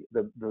rally.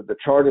 The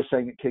chart is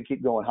saying it can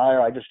keep going higher.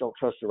 I just don't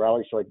trust the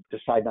rally, so I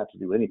decide not to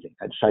do anything.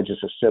 I decide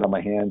just to sit on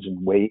my hands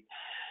and wait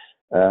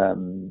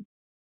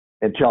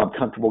until I'm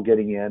comfortable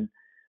getting in.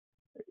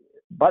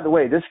 By the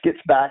way, this gets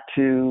back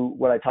to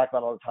what I talk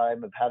about all the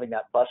time of having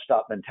that bus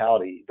stop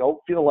mentality. Don't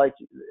feel like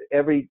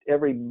every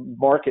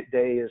market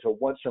day is a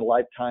once in a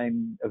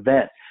lifetime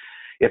event.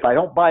 If I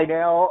don't buy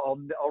now,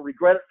 I'll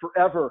regret it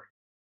forever.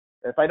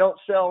 If I don't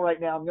sell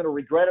right now, I'm going to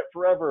regret it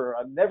forever.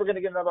 I'm never going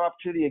to get another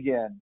opportunity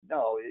again.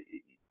 No,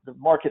 the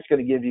market's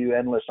going to give you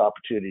endless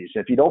opportunities.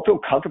 If you don't feel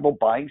comfortable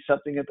buying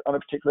something on a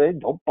particular day,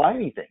 don't buy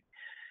anything.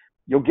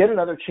 You'll get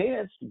another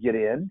chance to get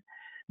in.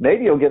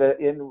 Maybe you'll get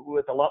in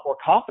with a lot more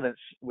confidence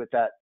with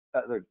that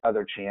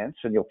other chance,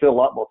 and you'll feel a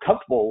lot more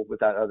comfortable with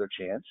that other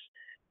chance.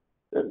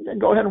 Then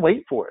go ahead and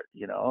wait for it.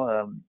 You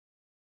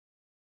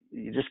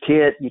just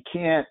can't.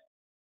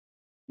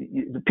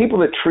 The people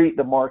that treat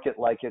the market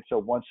like it's a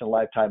once in a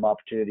lifetime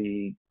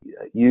opportunity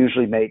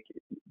usually make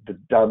the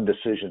dumb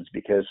decisions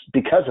because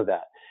of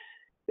that.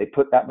 They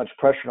put that much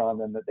pressure on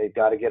them that they've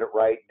got to get it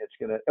right, and it's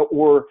gonna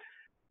or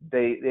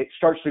it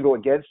starts to go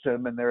against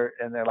them, and they're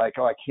like,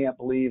 oh, I can't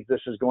believe this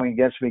is going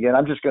against me again.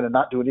 I'm just going to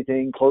not do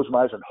anything, close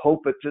my eyes, and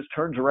hope it just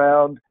turns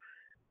around.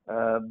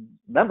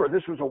 Remember,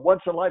 this was a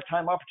once in a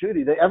lifetime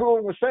opportunity.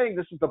 Everyone was saying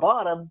this is the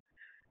bottom,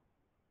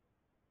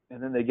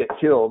 and then they get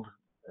killed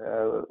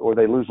or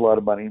they lose a lot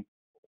of money.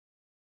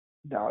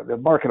 Now, the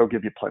market will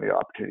give you plenty of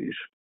opportunities.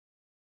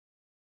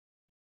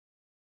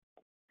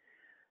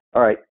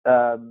 All right.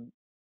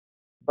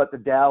 But the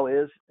Dow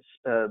is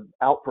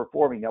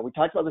outperforming. Now, we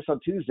talked about this on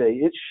Tuesday.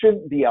 It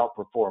shouldn't be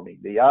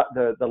outperforming.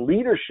 The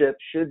leadership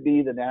should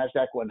be the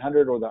NASDAQ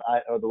 100 or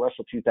the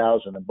Russell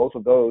 2000, and both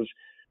of those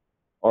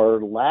are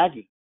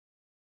lagging.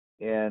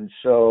 And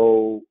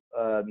so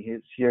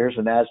here's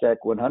the NASDAQ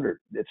 100.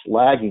 It's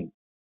lagging.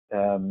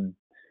 And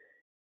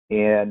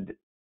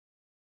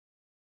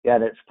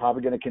it's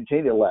probably going to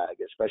continue to lag,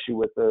 especially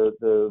with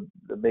the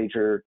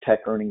major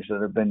tech earnings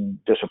that have been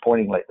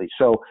disappointing lately.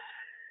 So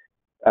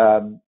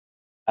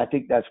I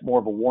think that's more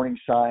of a warning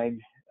sign,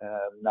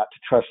 not to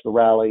trust the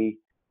rally.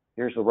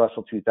 Here's the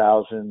Russell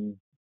 2000.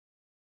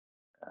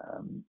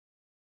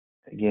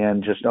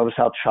 Again, just notice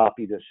how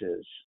choppy this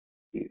is.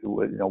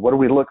 What do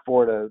we look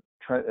for to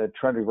a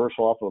trend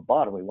reversal off of a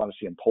bottom? We want to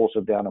see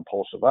impulsive down,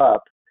 impulsive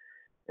up,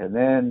 and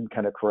then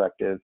kind of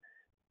corrective.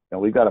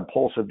 We've got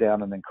impulsive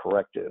down and then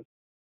corrective.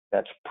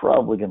 That's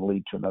probably going to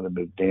lead to another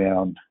move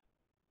down.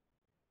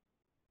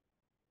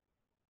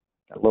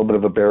 A little bit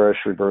of a bearish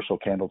reversal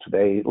candle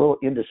today, a little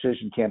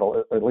indecision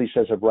candle, at least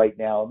as of right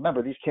now.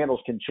 Remember, these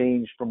candles can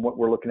change from what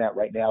we're looking at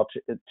right now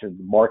to the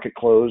market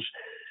close.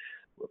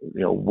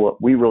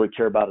 What we really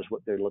care about is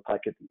what they look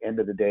like at the end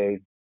of the day.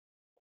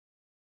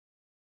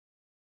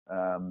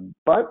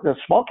 But the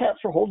small caps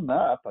are holding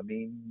up. I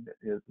mean,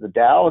 the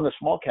Dow and the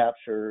small caps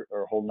are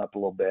holding up a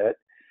little bit.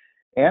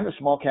 And the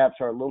small caps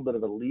are a little bit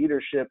of a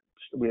leadership.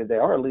 They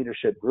are a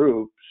leadership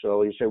group.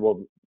 So you say,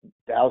 well,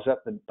 Dow's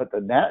up, but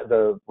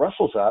the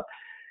Russell's up.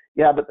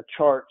 Yeah, but the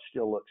chart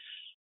still looks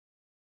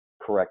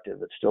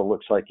corrective. It still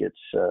looks like it's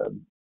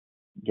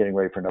getting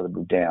ready for another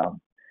move down.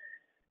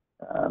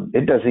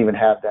 It doesn't even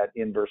have that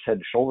inverse head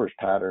and shoulders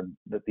pattern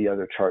that the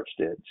other charts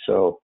did.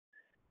 So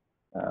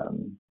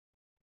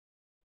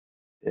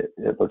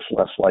it looks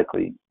less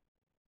likely.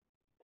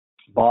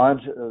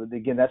 Bonds,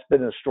 again, that's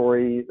been a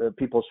story.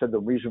 People said the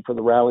reason for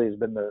the rally has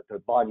been the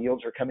bond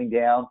yields are coming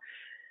down.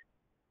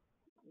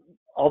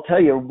 I'll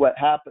tell you what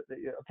happened.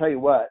 I'll tell you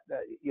what,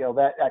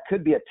 that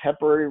could be a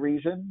temporary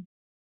reason.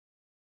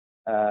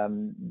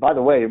 By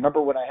the way,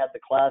 remember when I had the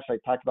class, I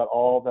talked about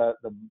all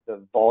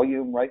the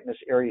volume right in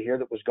this area here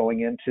that was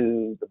going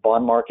into the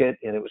bond market,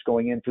 and it was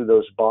going into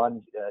those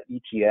bond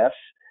ETFs.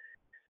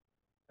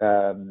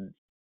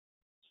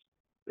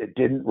 It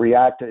didn't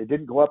react. It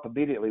didn't go up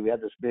immediately. We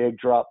had this big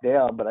drop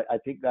down, but I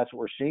think that's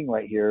what we're seeing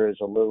right here is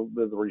a little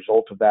bit of the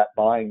result of that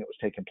buying that was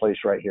taking place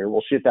right here.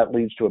 We'll see if that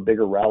leads to a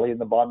bigger rally in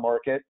the bond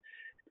market.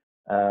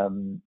 I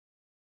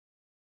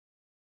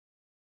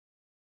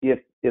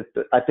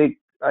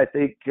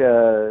think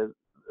the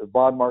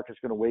bond market's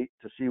going to wait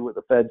to see what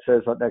the Fed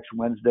says on next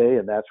Wednesday,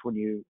 and that's when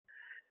you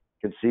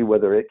can see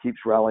whether it keeps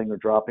rallying or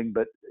dropping.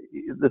 But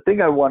the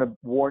thing I want to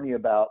warn you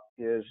about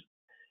is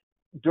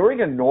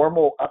during a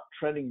normal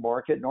uptrending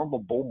market, normal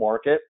bull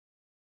market,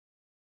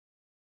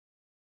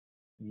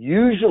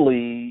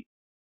 usually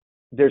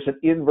there's an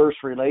inverse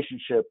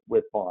relationship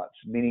with bonds,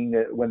 meaning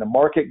that when the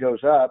market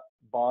goes up,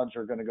 bonds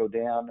are going to go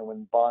down, and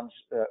when bonds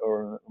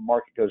or the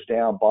market goes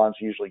down, bonds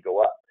usually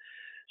go up.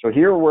 So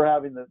here we're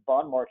having the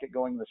bond market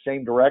going in the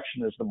same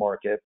direction as the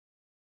market,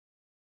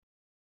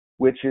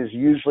 which is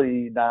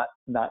usually not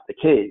the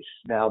case.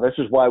 Now, this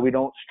is why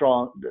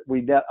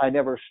I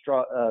never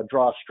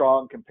draw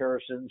strong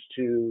comparisons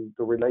to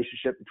the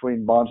relationship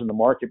between bonds and the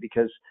market,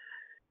 because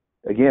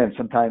again,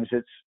 sometimes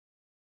it's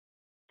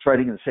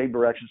trending in the same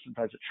direction,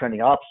 sometimes it's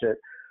trending opposite.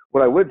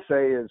 What I would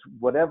say is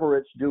whatever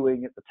it's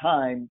doing at the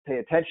time, pay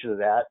attention to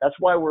that. That's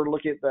why we're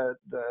looking at the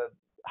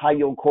high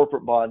yield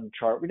corporate bond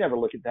chart. We never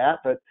look at that,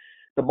 but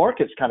the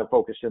market's kind of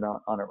focused in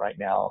on it right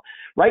now.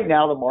 Right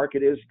now, the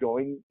market is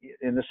going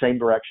in the same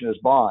direction as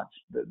bonds.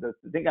 The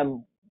thing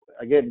I'm,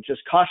 again,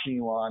 just cautioning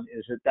you on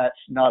is that that's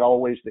not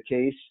always the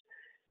case.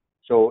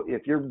 So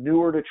if you're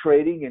newer to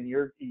trading and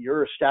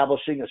you're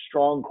establishing a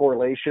strong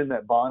correlation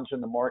that bonds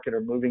and the market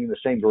are moving in the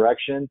same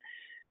direction,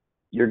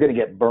 you're going to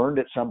get burned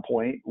at some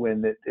point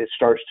when it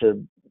starts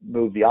to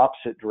move the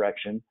opposite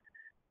direction.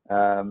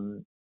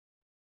 And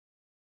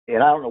I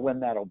don't know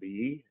when that'll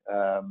be.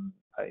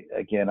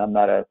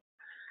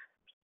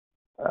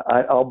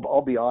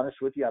 I'll be honest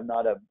with you. I'm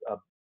not a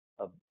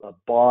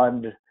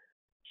bond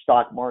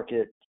stock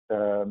market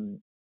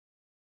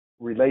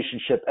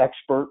relationship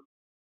expert,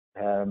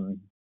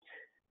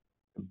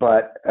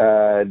 but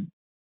I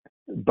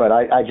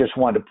just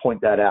wanted to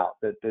point that out,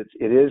 that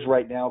it is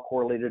right now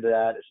correlated to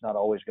that. It's not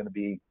always going to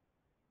be.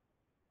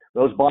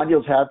 Those bond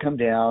yields have come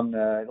down.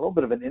 A little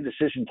bit of an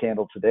indecision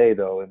candle today,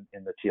 though, in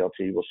the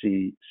TLT. We'll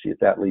see if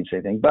that leads to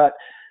anything. But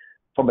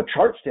from a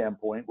chart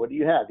standpoint, what do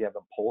you have? You have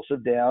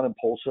impulsive down,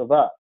 impulsive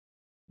up.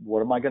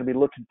 What am I going to be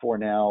looking for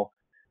now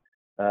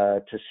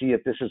to see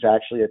if this is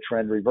actually a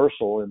trend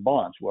reversal in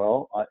bonds?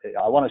 Well,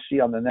 I want to see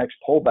on the next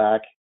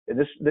pullback, and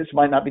this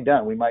might not be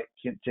done. We might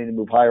continue to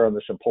move higher on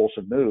this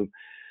impulsive move.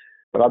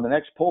 But on the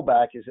next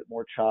pullback, is it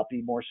more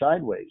choppy, more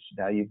sideways?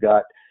 Now you've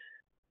got,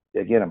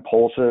 again,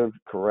 impulsive,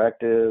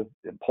 corrective,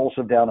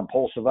 impulsive down,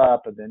 impulsive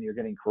up, and then you're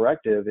getting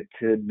corrective. It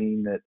could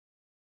mean that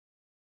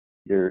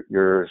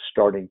you're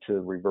starting to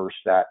reverse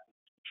that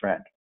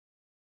trend.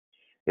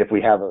 If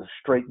we have a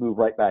straight move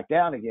right back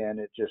down again,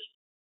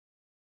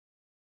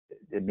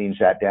 it means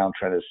that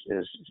downtrend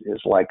is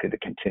likely to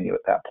continue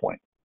at that point.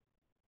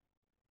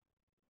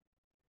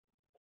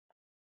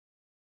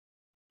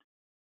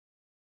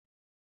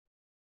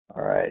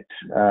 All right.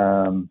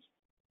 I'm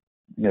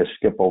going to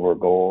skip over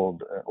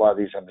gold. A lot of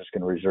these I'm just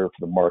going to reserve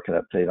for the market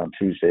update on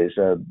Tuesdays.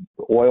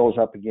 Oil's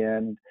up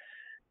again.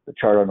 The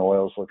chart on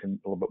oil is looking a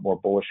little bit more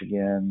bullish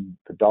again.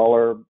 The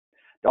dollar's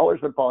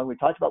been falling. We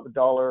talked about the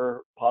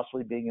dollar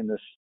possibly being in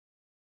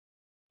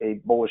a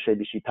bullish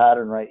ABC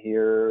pattern right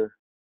here.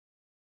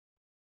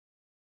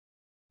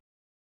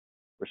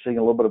 We're seeing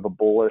a little bit of a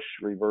bullish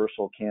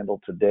reversal candle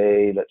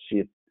today. Let's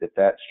see if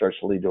that starts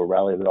to lead to a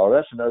rally of the dollar.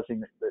 That's another thing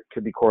that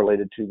could be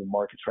correlated to the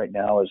markets right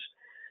now, is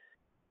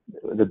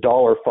the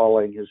dollar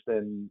falling has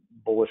been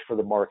bullish for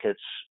the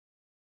markets,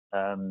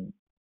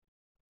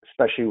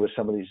 especially with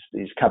some of these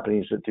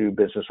companies that do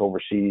business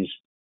overseas.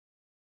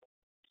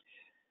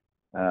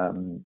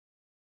 The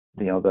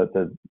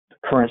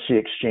currency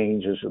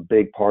exchange is a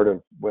big part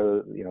of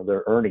whether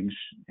their earnings,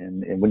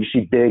 and when you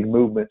see big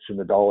movements in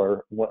the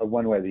dollar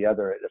one way or the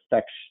other,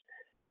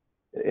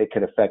 it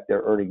can affect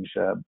their earnings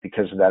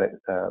because of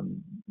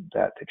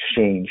that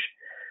exchange.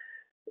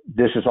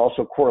 This is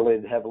also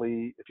correlated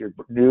heavily. If you're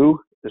new,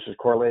 this is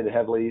correlated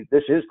heavily.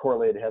 This is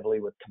correlated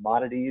heavily with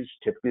commodities.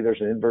 Typically,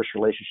 there's an inverse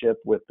relationship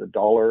with the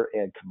dollar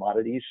and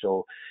commodities.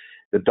 So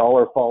the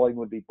dollar falling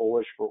would be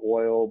bullish for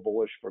oil,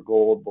 bullish for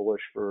gold,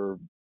 bullish for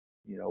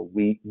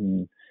wheat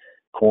and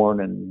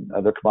corn and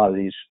other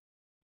commodities.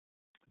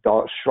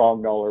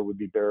 Strong dollar would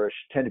be bearish,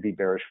 tend to be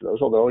bearish for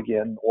those. Although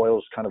again,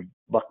 oil's kind of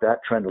bucked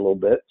that trend a little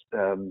bit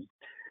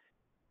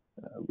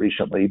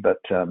recently,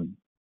 but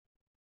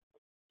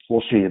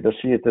we'll see.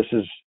 Let's see if this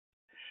is.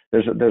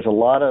 There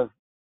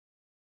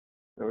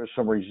was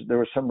some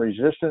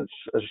resistance,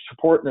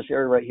 support in this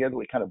area right here that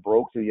we kind of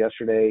broke through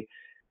yesterday.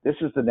 This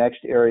is the next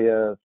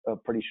area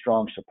of pretty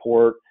strong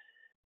support.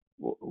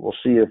 We'll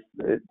see if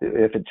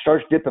it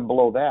starts dipping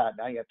below that.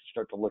 Now you have to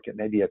start to look at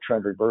maybe a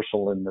trend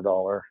reversal in the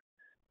dollar.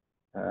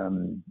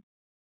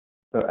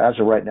 But as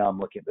of right now, I'm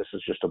looking at this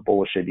as just a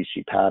bullish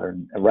ABC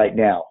pattern. And right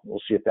now,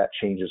 we'll see if that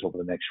changes over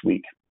the next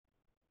week.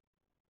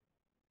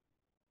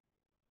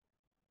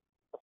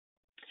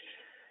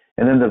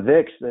 And then the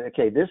VIX.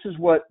 Okay, this is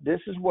what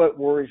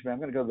worries me. I'm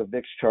going to go to the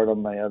VIX chart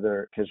on my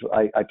other, because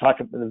I talk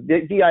about the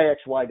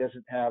VIXY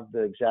doesn't have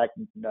the exact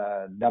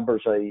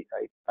numbers I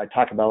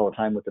talk about all the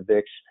time with the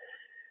VIX.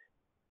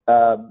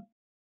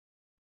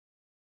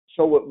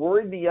 So what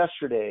worried me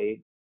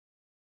yesterday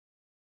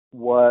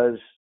was,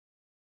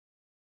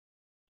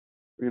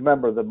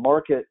 remember, the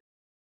market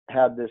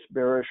had this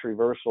bearish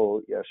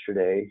reversal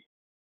yesterday,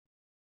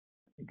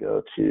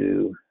 Go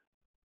to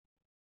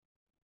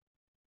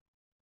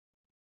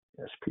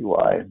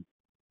SPY.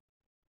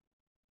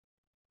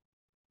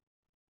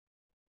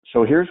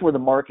 So here's where the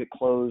market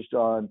closed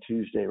on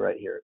Tuesday right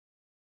here.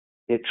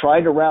 It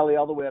tried to rally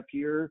all the way up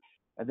here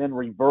and then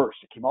reversed.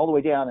 It came all the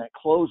way down and it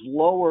closed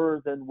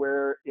lower than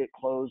where it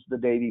closed the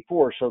day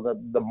before. So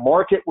the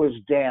market was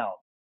down.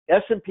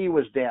 S&P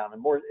was down,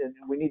 and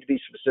we need to be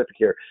specific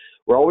here.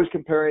 We're always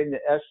comparing the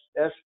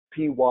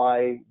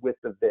SPY with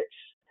the VIX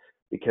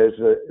because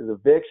the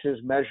VIX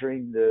is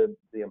measuring the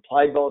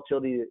implied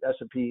volatility of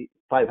S&P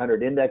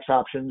 500 index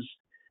options.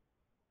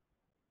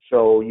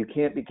 So you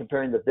can't be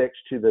comparing the VIX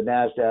to the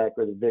NASDAQ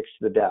or the VIX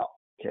to the Dow,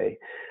 okay?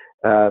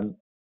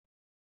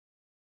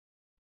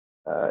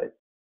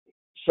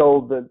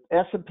 So the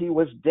S&P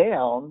was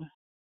down,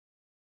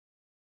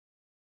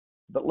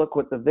 but look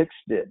what the VIX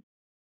did.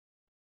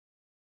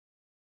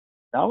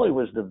 Not only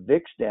was the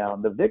VIX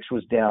down, the VIX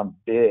was down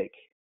big.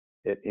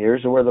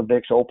 Here's where the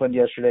VIX opened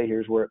yesterday.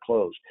 Here's where it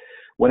closed.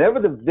 Whenever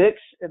the VIX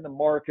and the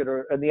market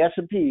and the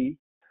S&P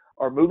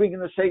are moving in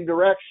the same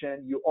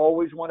direction, you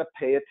always want to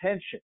pay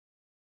attention.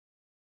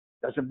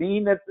 Doesn't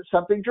mean that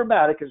something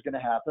dramatic is going to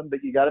happen,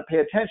 but you got to pay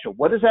attention.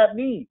 What does that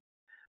mean?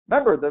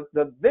 Remember,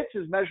 the VIX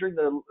is measuring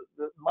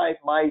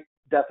my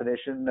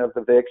definition of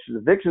the VIX.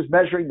 The VIX is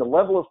measuring the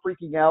level of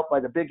freaking out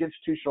by the big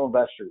institutional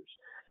investors.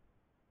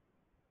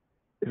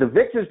 If the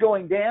VIX is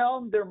going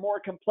down, they're more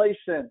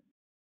complacent.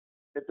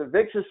 If the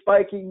VIX is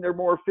spiking, they're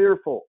more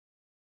fearful.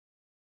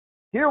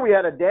 Here we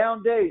had a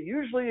down day.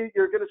 Usually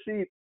you're going to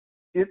see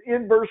an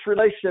inverse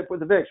relationship with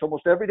the VIX.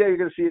 Almost every day you're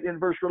going to see an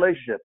inverse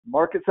relationship.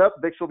 Market's up,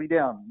 VIX will be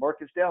down.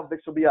 Market's down,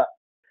 VIX will be up.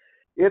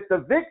 If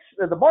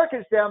the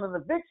market's down and the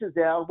VIX is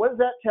down, what does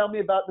that tell me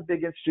about the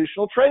big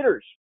institutional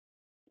traders?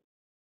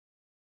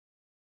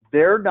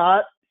 They're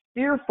not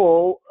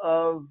fearful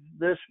of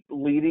this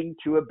leading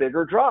to a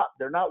bigger drop.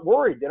 They're not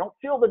worried. They don't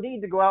feel the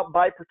need to go out and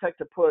buy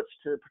protective puts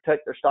to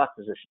protect their stock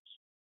positions.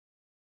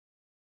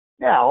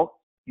 Now,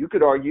 you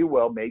could argue,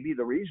 well, maybe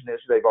the reason is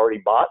they've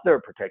already bought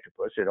their protective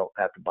puts. They don't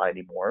have to buy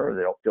anymore, or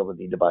they don't feel the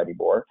need to buy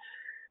anymore.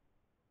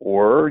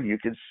 Or you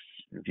could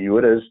view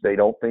it as they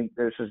don't think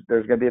there's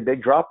going to be a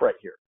big drop right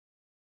here.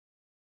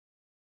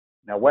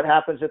 Now, what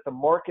happens if the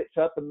market's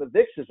up and the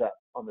VIX is up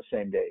on the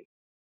same day?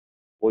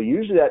 Well,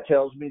 usually that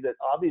tells me that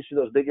obviously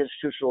those big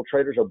institutional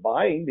traders are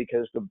buying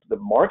because the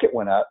market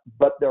went up,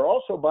 but they're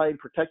also buying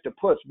protective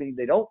puts, meaning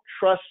they don't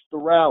trust the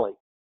rally.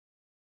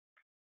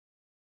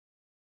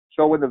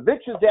 So when the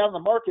VIX is down, the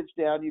market's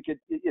down, you could,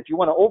 if you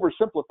want to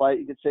oversimplify it,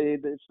 you could say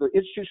that it's the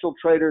institutional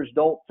traders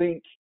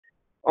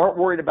aren't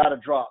worried about a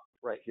drop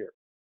right here.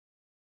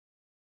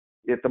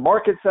 If the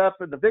market's up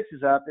and the VIX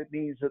is up, it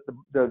means that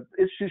the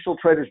institutional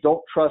traders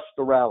don't trust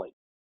the rally.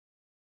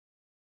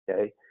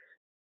 Okay?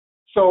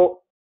 So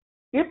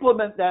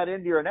implement that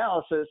into your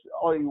analysis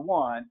all you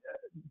want.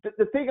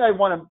 The thing I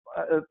want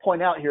to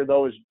point out here,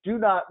 though, is do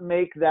not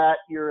make that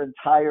your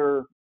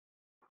entire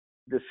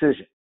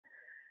decision.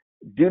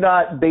 Do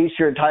not base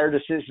your entire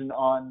decision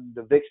on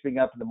the VIX being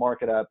up and the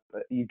market up.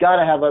 You got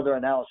to have other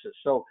analysis.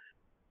 So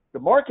the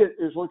market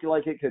is looking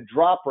like it could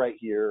drop right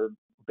here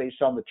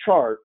based on the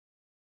chart.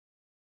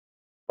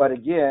 But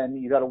again,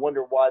 you got to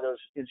wonder why those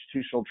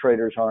institutional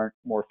traders aren't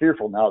more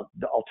fearful. Now,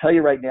 I'll tell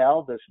you right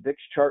now, this VIX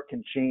chart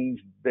can change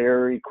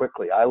very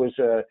quickly. I was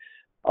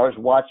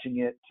watching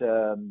it.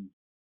 I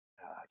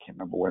can't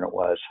remember when it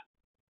was.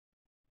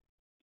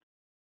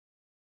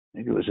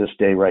 Maybe it was this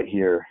day right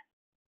here,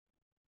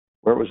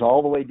 where it was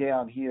all the way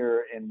down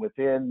here, and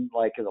within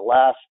like the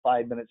last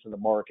 5 minutes of the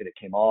market, it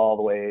came all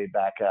the way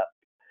back up.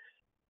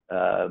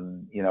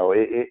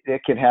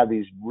 It can have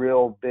these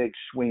real big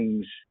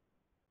swings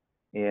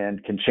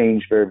and can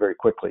change very, very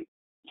quickly.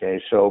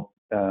 Okay, so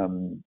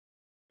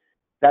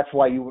that's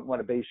why you wouldn't want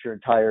to base your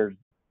entire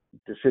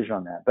decision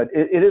on that. But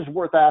it is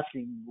worth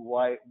asking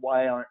why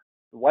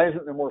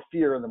isn't there more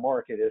fear in the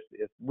market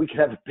if we could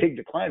have a big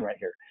decline right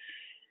here?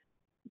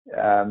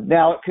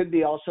 Now, it could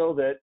be also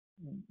that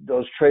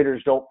those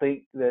traders don't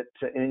think that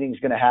anything's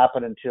going to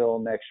happen until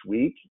next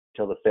week,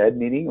 till the Fed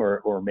meeting,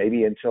 or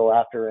maybe until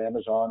after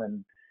Amazon,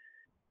 and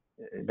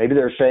maybe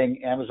they're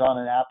saying Amazon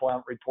and Apple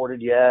haven't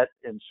reported yet,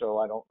 and so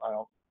I don't,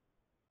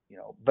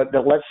 but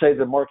let's say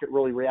the market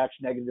really reacts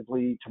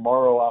negatively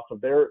tomorrow off of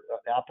their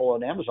Apple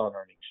and Amazon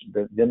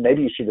earnings, then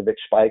maybe you see the big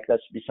spike.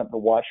 That's be something to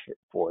watch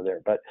for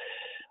there. But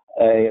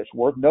it's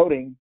worth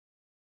noting,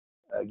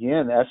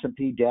 again, the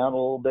S&P down a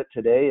little bit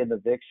today, and the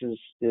VIX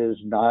is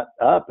not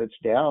up. It's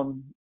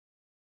down.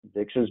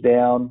 VIX is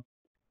down.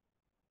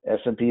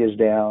 S&P is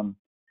down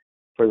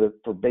for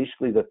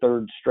basically the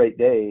third straight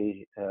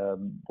day.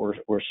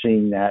 We're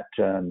seeing that.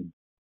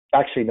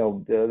 Actually,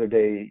 no, the other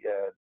day,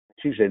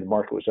 Tuesday, the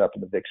market was up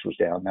and the VIX was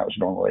down. That was a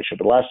normal ratio.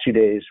 But the last 2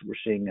 days, we're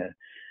seeing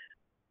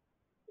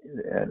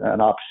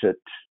an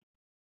opposite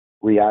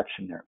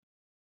reaction there,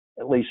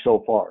 at least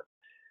so far.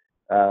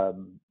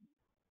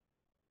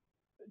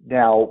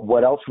 Now,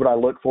 what else would I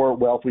look for?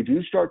 Well, if we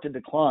do start to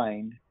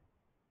decline,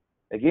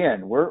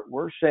 again,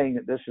 we're saying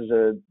that this is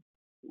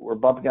we're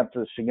bumping up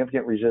to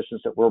significant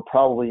resistance that we'll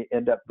probably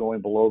end up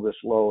going below this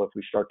low if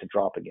we start to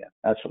drop again.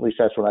 At least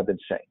that's what I've been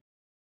saying.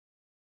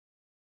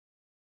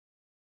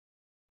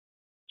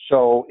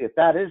 So if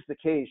that is the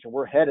case and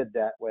we're headed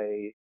that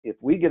way, if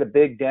we get a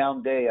big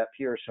down day up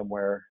here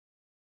somewhere,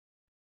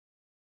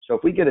 so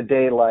if we get a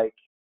day like,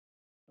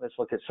 let's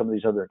look at some of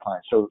these other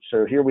clients.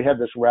 So here we had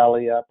this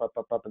rally up,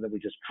 and then we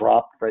just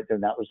dropped right there,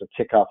 and that was the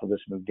kickoff of this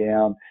move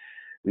down.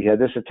 We had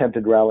this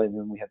attempted rally, and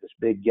then we had this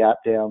big gap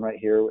down right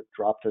here. It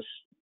dropped us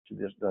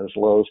to those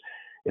lows.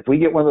 If we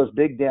get one of those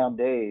big down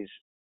days,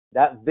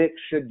 that VIX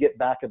should get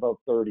back above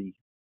 30.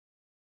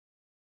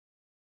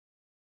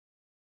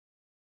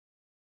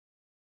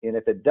 And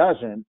if it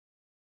doesn't,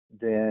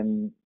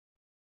 then,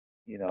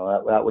 you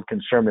know, that would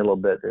concern me a little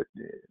bit,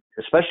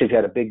 especially if you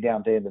had a big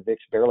down day and the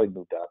VIX barely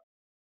moved up.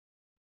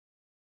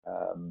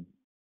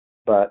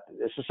 But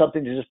this is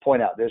something to just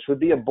point out. This would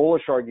be a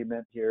bullish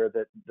argument here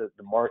that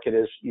the market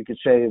is, you could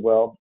say,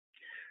 well,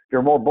 if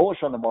you're more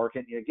bullish on the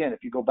market, again,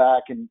 if you go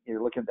back and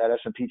you're looking at that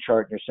S&P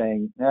chart and you're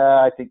saying,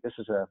 I think this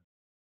is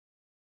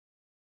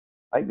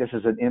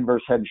an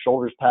inverse head and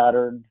shoulders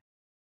pattern.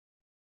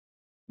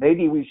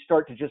 Maybe we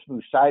start to just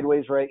move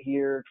sideways right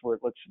here to where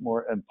it looks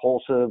more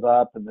impulsive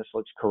up and this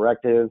looks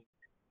corrective.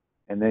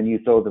 And then you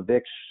throw the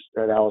VIX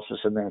analysis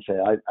in there and say,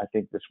 I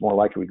think it's more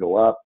likely we go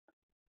up.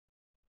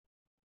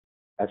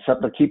 That's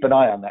something to keep an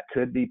eye on. That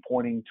could be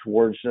pointing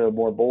towards a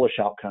more bullish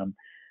outcome.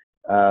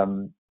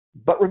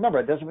 But remember,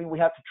 it doesn't mean we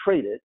have to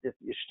trade it. If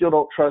you still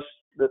don't trust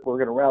that we're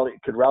going to rally,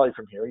 it could rally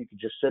from here, you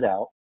could just sit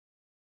out,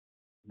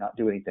 not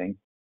do anything.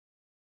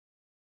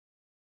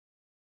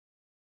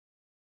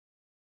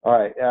 All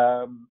right,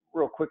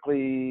 real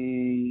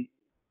quickly,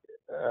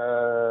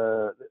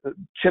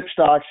 chip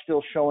stocks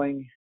still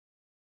showing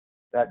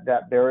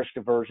that bearish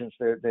divergence.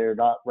 They're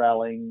not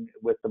rallying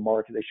with the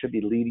market. They should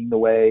be leading the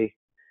way.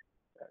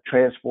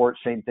 Transport,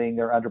 same thing.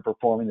 They're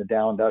underperforming the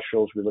Dow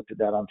Industrials. We looked at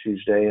that on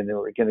Tuesday, and they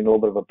were getting a little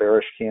bit of a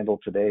bearish candle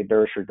today,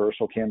 bearish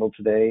reversal candle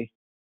today.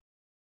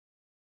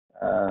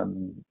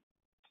 High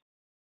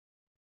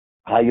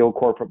yield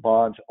corporate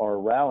bonds are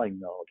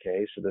rallying though.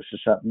 Okay, so this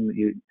is something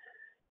that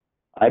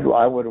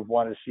I would have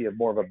wanted to see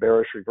more of a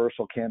bearish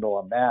reversal candle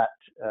on that,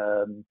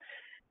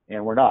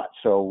 and we're not.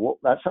 So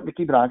that's something to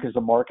keep an eye on because the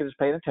market is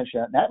paying attention to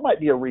that. And that might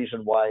be a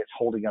reason why it's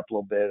holding up a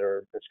little bit,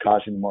 or it's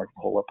causing the market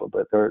to hold up a little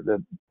bit.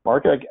 The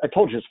market, I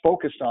told you, is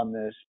focused on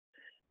this.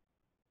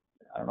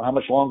 I don't know how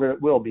much longer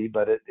it will be,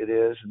 but it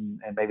is,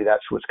 and maybe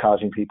that's what's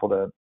causing people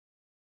to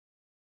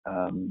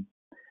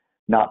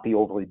not be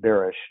overly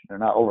bearish. They're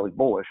not overly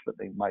bullish, but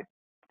they might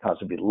cause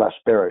them to be less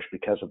bearish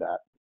because of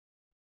that.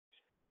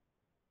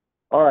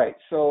 All right,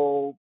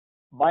 so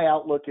my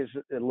outlook is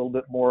a little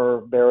bit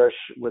more bearish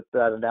with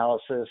that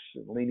analysis,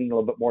 leaning a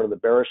little bit more to the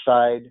bearish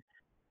side.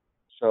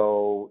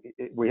 So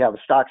we have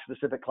a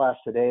stock-specific class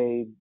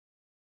today.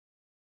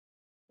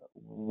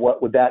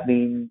 What would that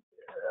mean?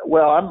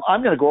 Well,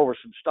 I'm going to go over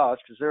some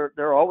stocks because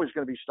there are always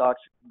going to be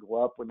stocks that can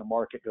go up when the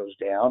market goes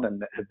down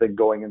and have been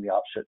going in the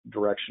opposite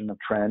direction of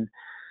trend.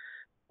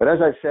 But as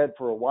I've said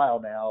for a while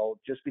now,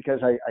 just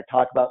because I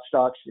talk about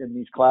stocks in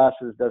these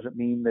classes doesn't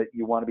mean that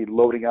you want to be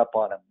loading up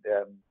on them.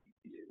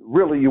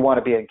 Really, you want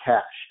to be in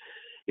cash.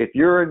 If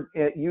you're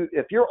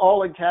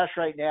all in cash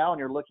right now and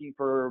you're looking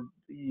for,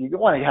 you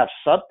want to have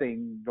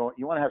something,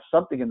 you want to have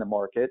something in the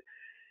market,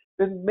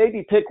 then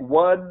maybe pick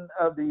one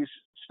of these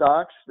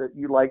stocks that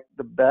you like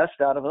the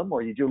best out of them,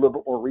 or you do a little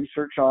bit more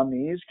research on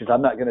these, because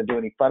I'm not going to do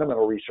any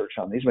fundamental research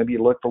on these. Maybe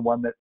you look for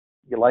one that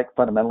you like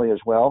fundamentally as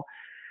well,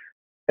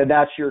 and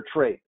that's your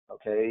trade.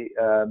 Okay.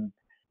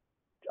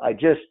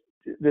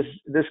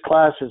 This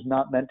class is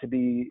not meant to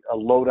be a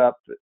load up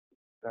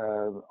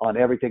on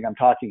everything I'm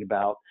talking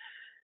about,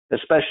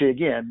 especially,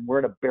 again, we're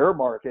in a bear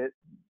market.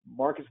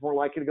 Market's more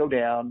likely to go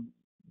down.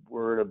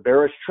 We're in a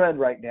bearish trend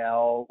right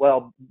now.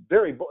 Well,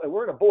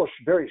 we're in a bullish,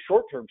 very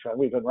short-term trend.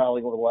 We've been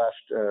rallying over the last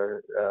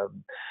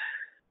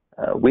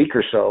week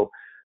or so,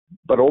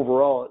 but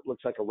overall, it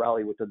looks like a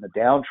rally within the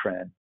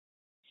downtrend.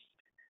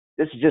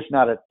 This is just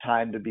not a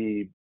time to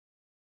be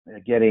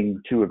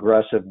getting too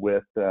aggressive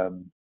with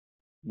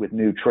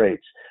new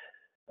trades.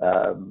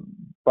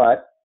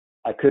 But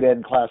I could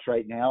end class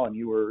right now, and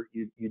you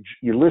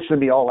listened to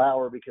me all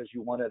hour because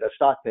you wanted a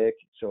stock pick.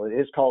 So it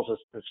is called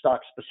a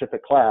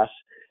stock-specific class.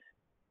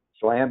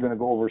 So I am going to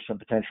go over some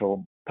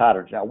potential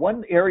patterns. Now,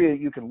 one area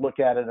you can look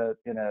at in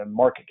a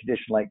market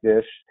condition like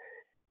this,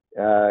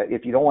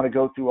 if you don't want to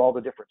go through all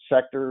the different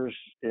sectors,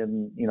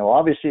 and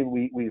obviously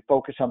we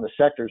focus on the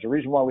sectors. The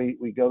reason why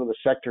we go to the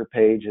sector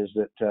page is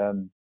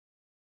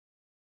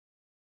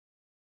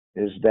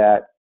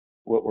that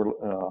what we're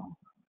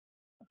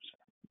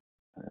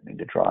I need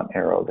to draw an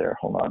arrow there.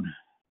 Hold on.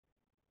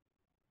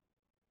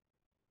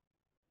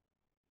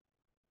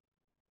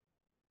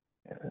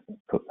 I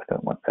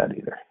don't want that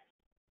either.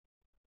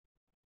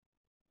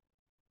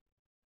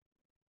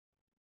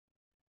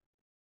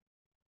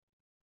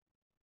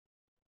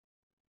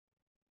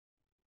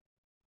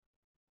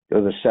 Go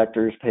to the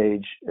sectors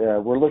page.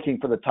 We're looking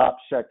for the top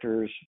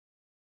sectors.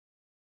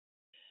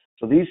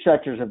 So these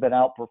sectors have been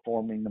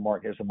outperforming the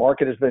market. As the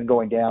market has been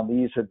going down,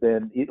 these have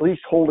been at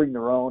least holding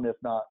their own, if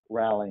not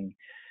rallying.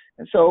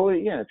 And so,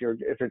 if you're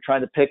trying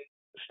to pick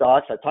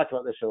stocks, I've talked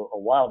about this for a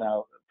while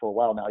now.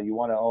 You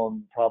want to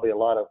own probably a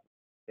lot of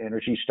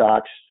energy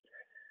stocks,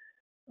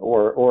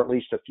 or at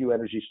least a few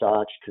energy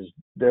stocks, because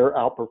they're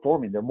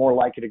outperforming. They're more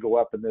likely to go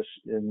up in this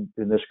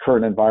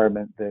current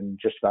environment than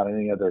just about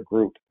any other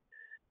group.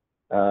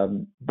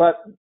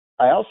 But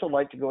I also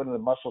like to go into the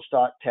muscle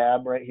stock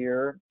tab right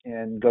here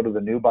and go to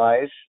the new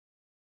buys.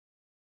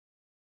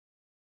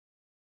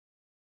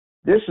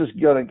 This is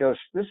going to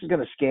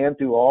scan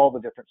through all the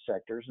different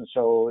sectors, and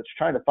so it's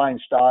trying to find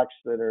stocks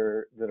that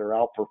are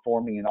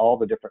outperforming in all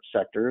the different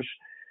sectors.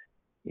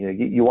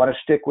 You want to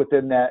stick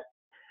within that.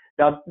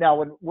 Now,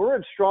 when we're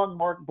in strong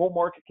bull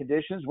market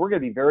conditions, we're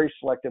going to be very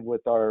selective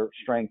with our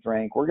strength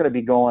rank. We're going to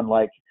be going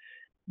like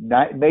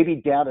maybe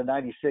down to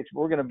 96.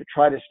 We're going to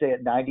try to stay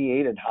at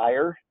 98 and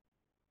higher.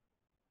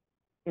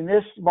 In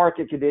this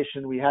market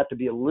condition, we have to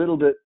be a little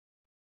bit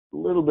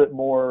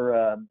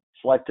more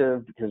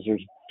selective, because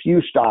there's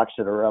few stocks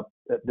that are up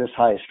at this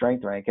high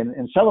strength rank,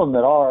 and some of them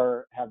that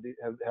are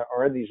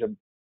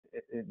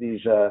in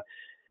these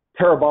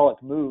parabolic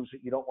moves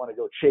that you don't want to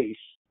go chase.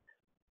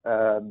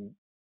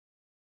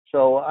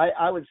 So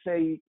I would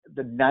say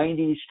the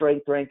 90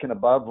 strength rank and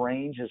above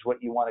range is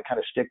what you want to kind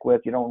of stick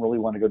with. You don't really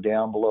want to go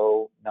down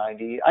below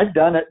 90. I've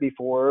done it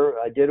before.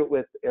 I did it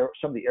with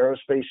some of the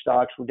aerospace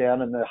stocks were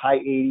down in the high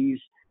 80s,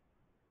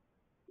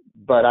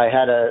 but I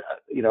had I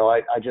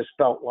just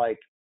felt like,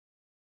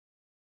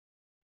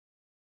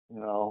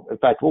 in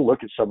fact, we'll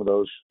look at some of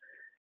those.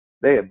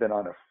 They have been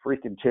on a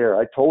freaking tear.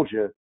 I told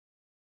you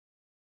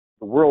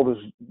the world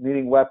is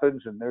needing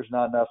weapons, and there's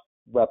not enough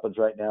weapons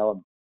right now.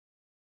 And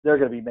they're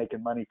going to be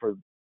making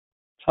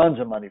tons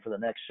of money for the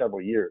next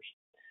several years.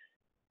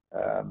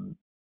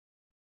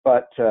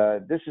 But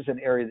this is an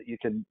area that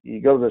you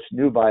go to this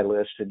new buy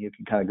list, and you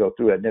can kind of go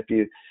through it. And if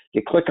you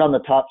click on the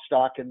top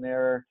stock in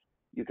there,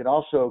 you can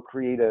also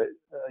create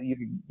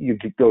you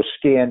could go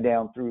scan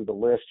down through the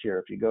list here.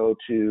 If you go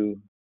to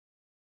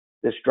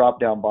this drop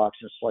down box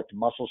and select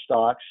muscle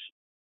stocks,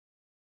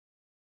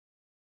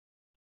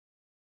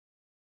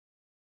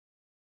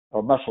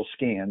 or muscle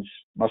scans,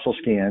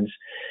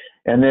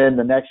 and then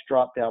the next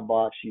drop down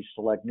box, you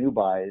select new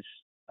buys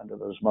under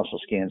those muscle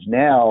scans.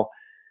 Now,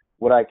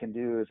 what I can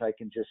do is I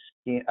can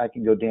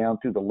go down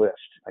through the list.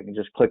 I can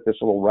just click this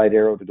little right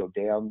arrow to go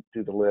down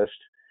through the list.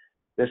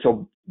 This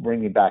will bring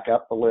me back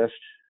up the list.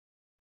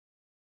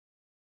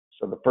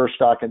 So the first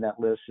stock in that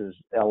list is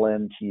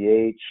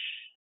LNTH.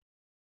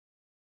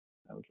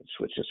 Now we can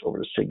switch this over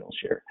to signals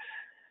here.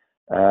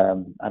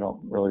 I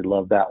don't really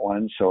love that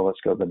one, so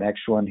let's go to the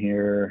next one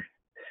here.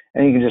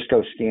 And you can just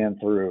go scan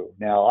through.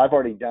 Now, I've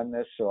already done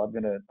this, so I'm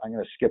gonna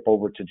skip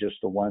over to just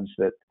the ones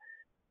that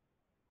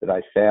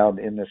I found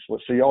in this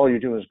list. So all you're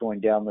doing is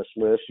going down this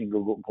list. You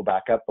can go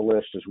back up the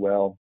list as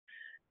well.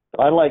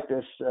 So I like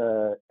this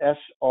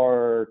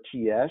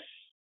SRTS,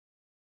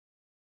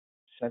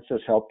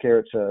 Sensus Healthcare.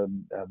 It's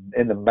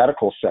in the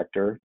medical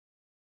sector.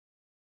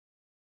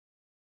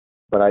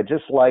 But I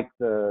just like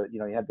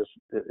you had this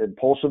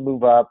impulsive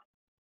move up.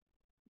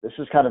 This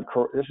has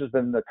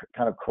been the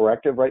kind of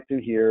corrective right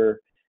through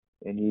here.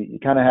 And you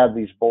kind of have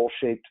these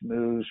bowl-shaped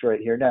moves right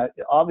here. Now,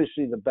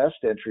 obviously, the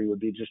best entry would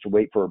be just to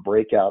wait for a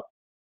breakout,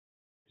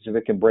 because if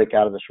it can break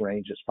out of this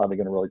range, it's probably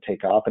going to really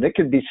take off. And it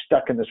could be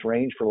stuck in this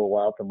range for a little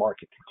while if the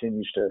market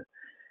continues to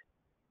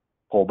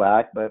pull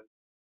back. But,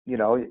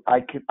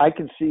 I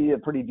can see a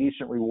pretty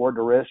decent reward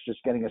to risk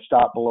just getting a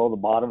stop below the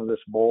bottom of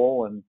this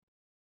bowl and,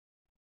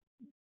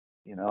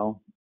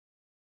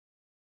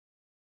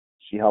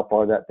 see how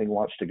far that thing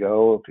wants to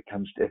go.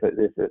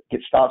 If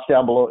it stops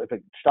down below, if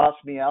it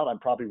stops me out, I'm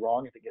probably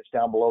wrong. If it gets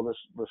down below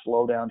this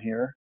low down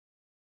here,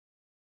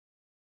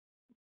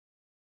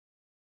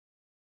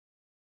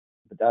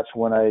 but that's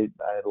one I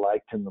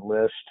liked in the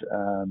list.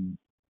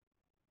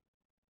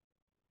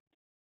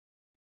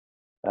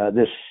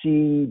 This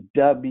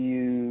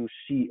CWCO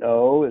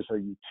is a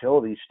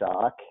utility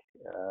stock.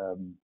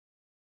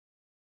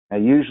 Now,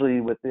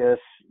 usually with this,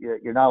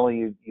 you're not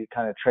only you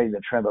kind of trading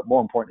the trend, but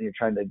more importantly, you're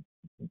trying to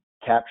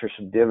capture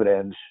some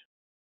dividends.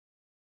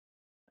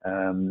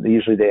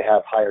 Usually they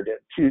have higher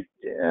 2%.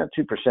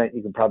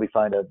 You can probably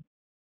find a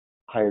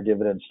higher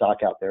dividend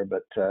stock out there,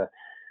 but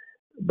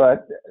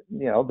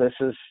this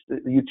is,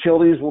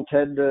 utilities will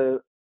tend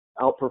to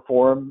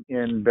outperform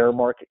in bear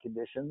market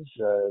conditions.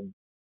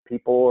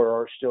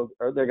 People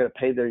they're going to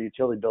pay their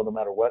utility bill no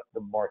matter what the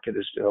market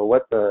is, or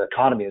what the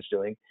economy is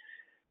doing.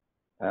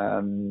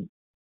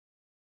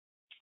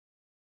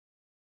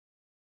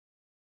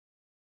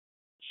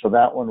 So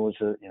that one was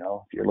if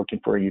you're looking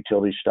for a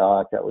utility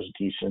stock, that was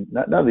decent.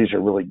 None of these are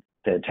really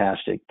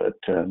fantastic, but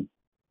the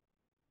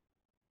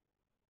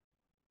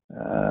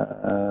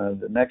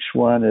next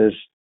one is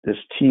this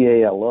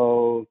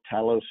TALO,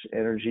 Talos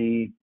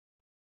Energy.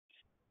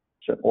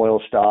 It's an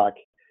oil stock.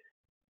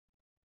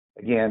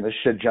 Again, this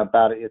should jump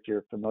out if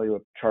you're familiar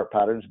with chart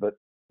patterns, but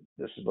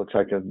looks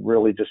like a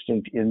really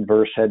distinct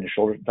inverse head and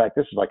shoulders. In fact,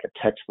 this is like a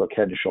textbook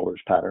head and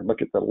shoulders pattern.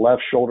 Look at the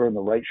left shoulder and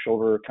the right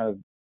shoulder kind of,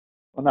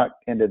 well, not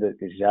into the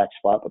exact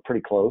spot, but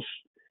pretty close.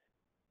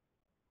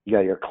 You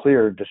got your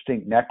clear,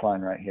 distinct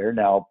neckline right here.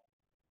 Now,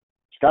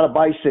 it's got a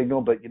buy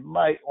signal, but you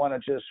might want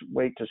to just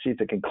wait to see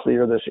if it can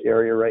clear this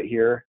area right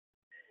here.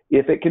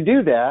 If it can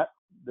do that,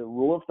 the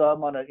rule of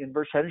thumb on an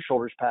inverse head and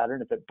shoulders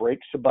pattern, if it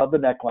breaks above the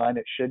neckline,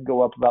 it should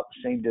go up about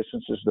the same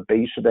distance as the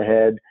base of the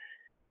head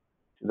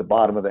to the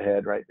bottom of the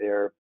head right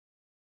there.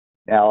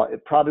 Now,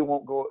 it probably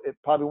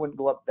wouldn't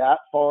go up that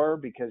far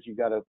because you've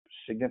got a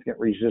significant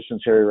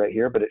resistance area right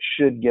here, but it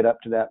should get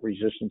up to that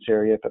resistance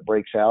area if it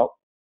breaks out.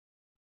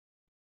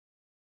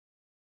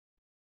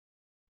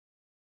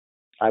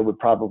 I would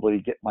probably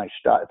get my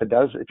stop.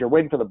 If you're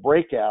waiting for the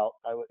breakout,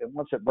 and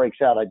once it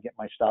breaks out, I'd get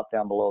my stop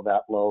down below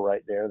that low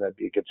right there. That'd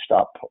be a good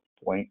stop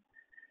point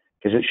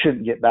because it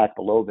shouldn't get back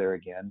below there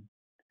again.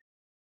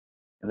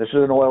 And this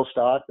is an oil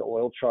stock. The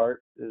oil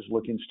chart is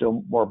looking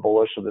still more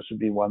bullish, so this would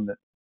be one that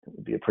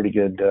would be a pretty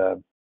good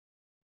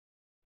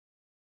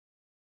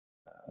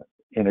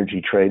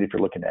energy trade if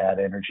you're looking to add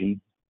energy.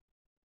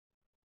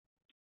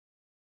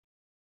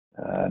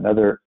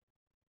 Another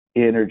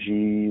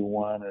energy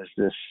one is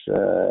this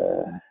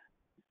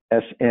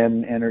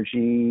SN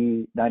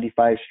Energy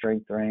 95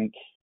 strength rank.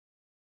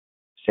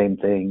 Same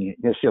thing.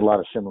 You see a lot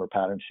of similar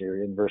patterns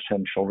here. Inverse head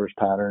and shoulders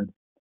pattern.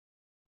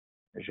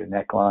 There's your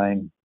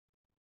neckline.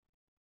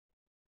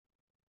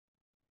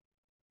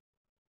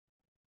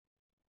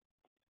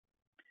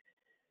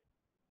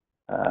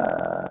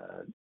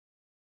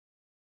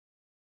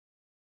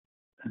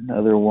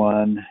 Another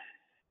one,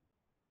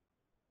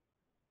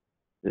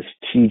 this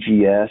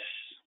TGS,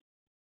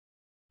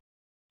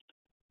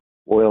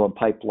 oil and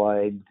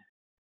pipeline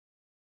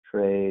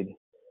trade.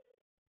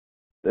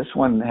 This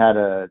one had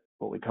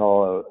what we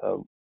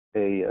call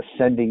a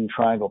ascending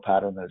triangle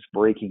pattern that's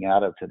breaking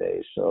out of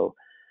today. So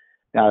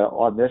now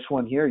on this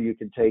one here, you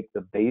can take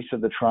the base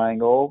of the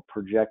triangle,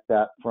 project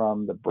that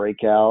from the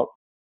breakout.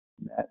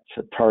 That's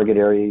a target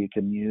area you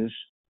can use.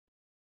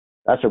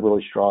 That's a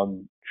really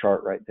strong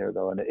chart right there,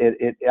 though. And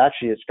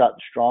it's gotten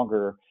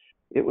stronger.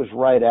 It was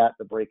right at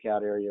the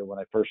breakout area when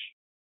I first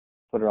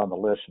put it on the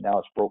list. Now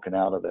it's broken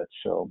out of it.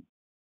 So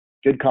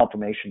good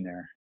confirmation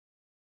there.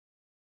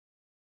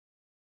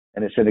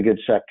 And it's in a good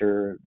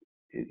sector.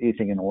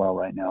 Anything in oil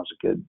right now is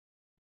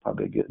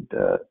probably a good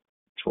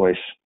choice.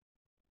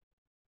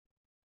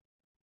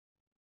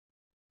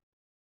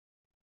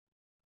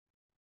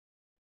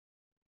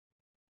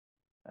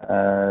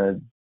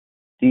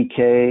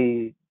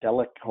 DK,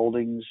 Delek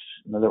Holdings,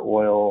 another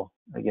oil,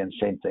 again,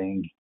 same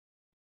thing.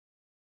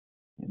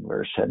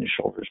 Inverse head and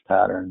shoulders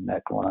pattern,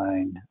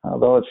 neckline.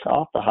 Although it's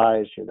off the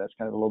highs here, that's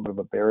kind of a little bit of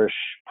a bearish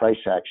price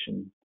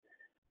action.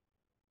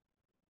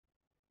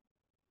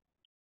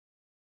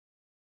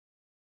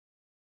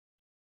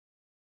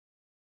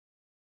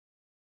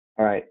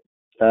 All right.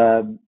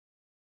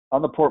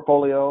 On the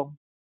portfolio,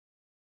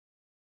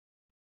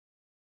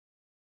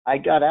 I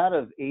got out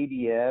of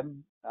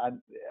ADM. I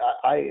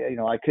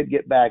could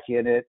get back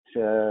in it.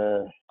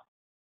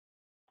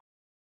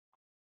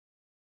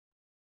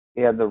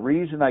 And the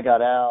reason I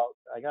got out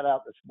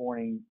this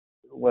morning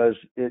was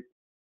it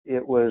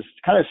was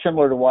kind of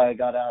similar to why I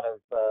got out of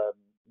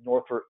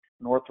Northrop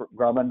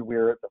Grumman. We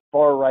were at the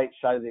far right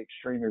side of the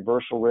extreme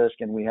reversal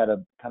risk, and we had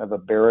a kind of a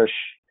bearish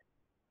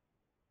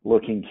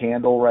looking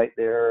candle right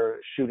there,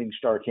 shooting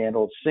star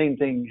candle. Same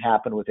thing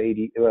happened with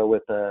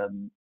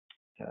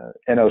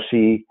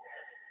NOC.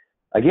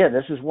 Again,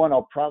 this is one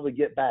I'll probably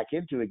get back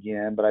into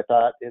again, but I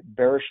thought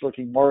bearish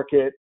looking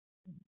market,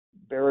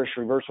 bearish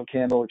reversal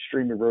candle,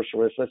 extreme reversal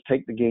risk. Let's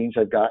take the gains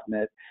I've gotten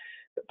it.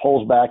 If it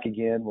pulls back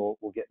again, we'll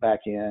get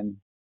back in.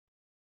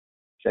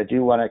 So I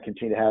do want to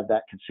continue to have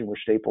that consumer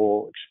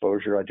staple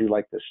exposure. I do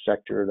like this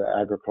sector, the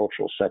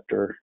agricultural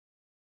sector.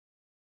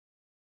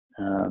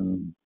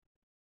 And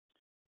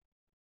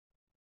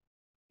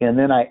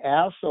then I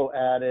also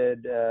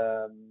added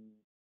the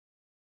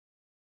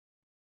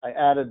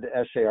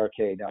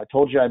SARK. Now I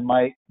told you I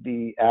might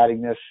be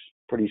adding this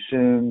pretty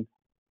soon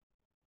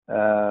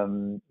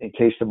in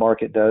case the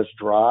market does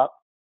drop.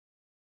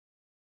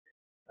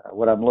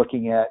 What I'm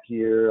looking at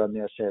here on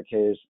the SARK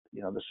is,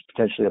 this is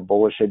potentially a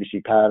bullish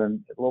ABC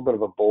pattern, a little bit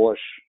of a bullish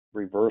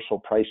reversal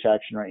price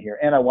action right here.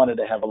 And I wanted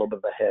to have a little bit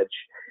of a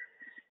hedge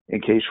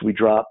in case we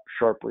drop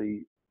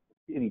sharply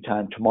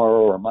anytime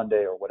tomorrow or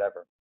Monday or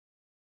whatever.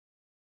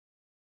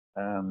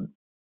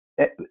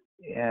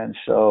 And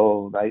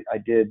so I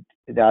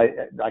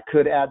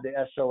could add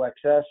the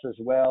SOXS as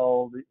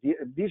well.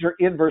 These are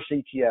inverse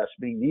ETFs,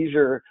 meaning these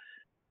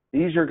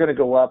are going to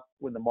go up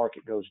when the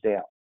market goes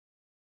down.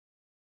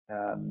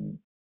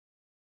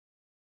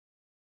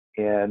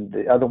 And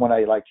the other one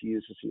I like to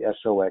use is the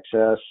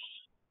SOXS,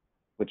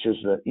 which is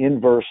the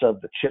inverse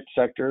of the chip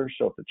sector.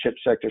 So if the chip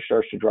sector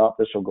starts to drop,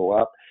 this will go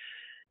up.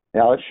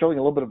 Now it's showing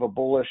a little bit of a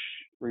bullish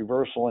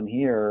reversal in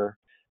here,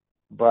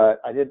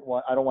 but I don't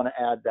want to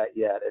add that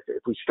yet.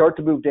 If we start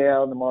to move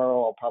down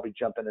tomorrow, I'll probably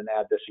jump in and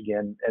add this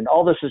again. And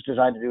all this is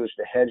designed to do is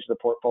to hedge the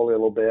portfolio a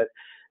little bit.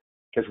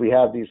 because we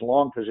have these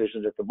long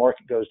positions. If the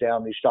market goes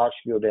down, these stocks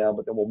go down,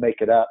 but then we'll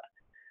make it up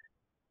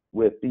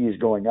with these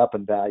going up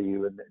in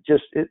value. And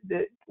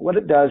what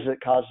it does,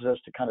 it causes us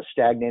to kind of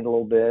stagnate a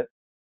little bit.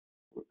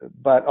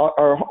 But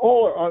our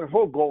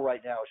whole goal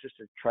right now is just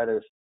to try to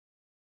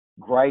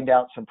grind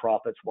out some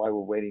profits while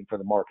we're waiting for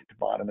the market to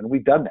bottom. And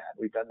we've done that.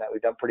 We've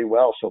done pretty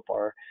well so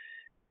far.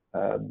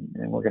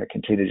 And we're going to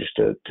continue just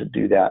to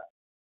do that.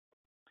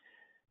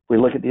 We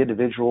look at the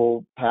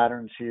individual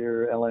patterns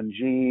here.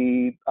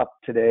 LNG up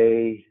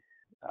today.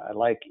 I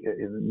like,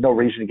 no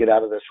reason to get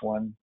out of this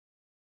one.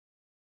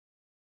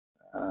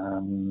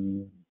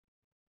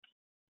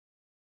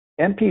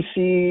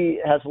 MPC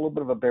has a little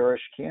bit of a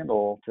bearish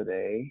candle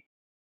today,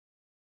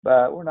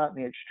 but we're not in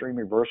the extreme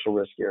reversal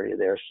risk area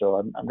there. So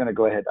I'm going to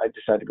go ahead. I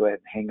decided to go ahead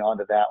and hang on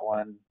to that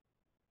one.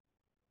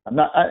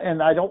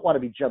 And I don't want to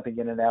be jumping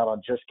in and out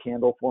on just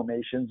candle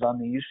formations on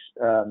these.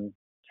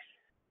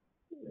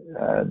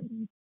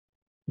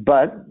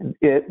 But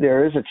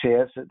there is a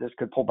chance that this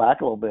could pull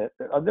back a little bit.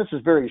 This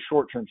is very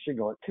short-term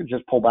signal. It could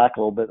just pull back a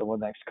little bit in the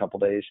next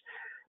couple of days.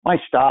 My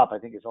stop, I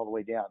think, is all the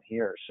way down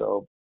here.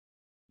 So,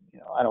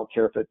 I don't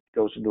care if it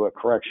goes into a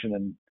correction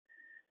and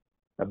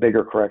a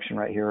bigger correction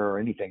right here or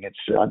anything.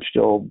 I'm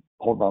still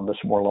holding on to this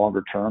more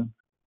longer term.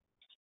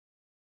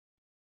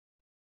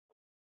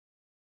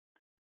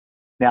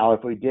 Now,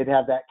 if we did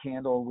have that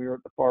candle and we were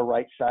at the far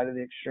right side of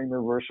the extreme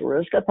reversal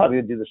risk, I'd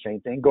probably do the same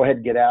thing. Go ahead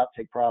and get out,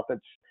 take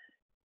profits.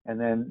 And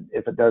then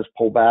if it does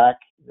pull back,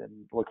 then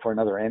look for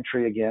another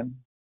entry again,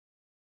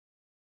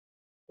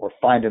 or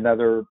find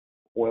another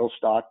oil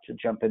stock to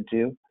jump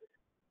into.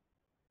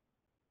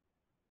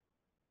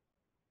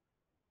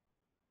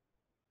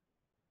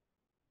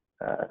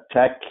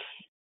 Tech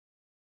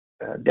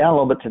down a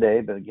little bit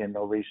today, but again,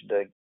 no reason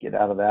to get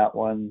out of that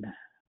one.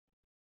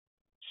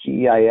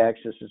 CEIX,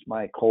 this is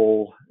my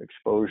coal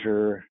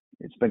exposure.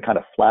 It's been kind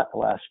of flat the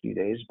last few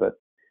days, but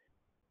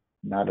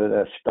not at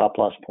a stop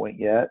loss point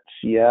yet.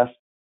 CF.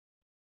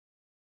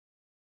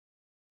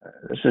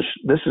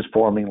 This is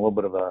forming a little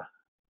bit of a,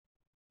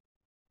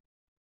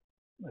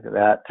 look at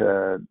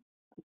that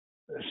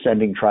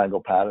ascending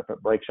triangle pattern. If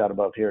it breaks out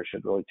above here, it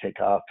should really take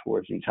off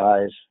towards these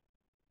highs.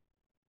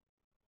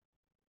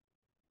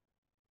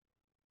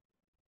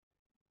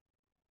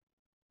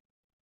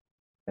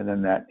 And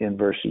then that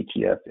inverse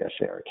ETF,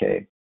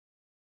 SARK.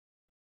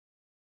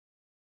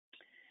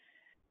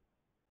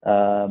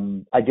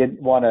 I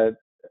didn't want to,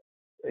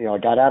 I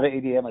got out of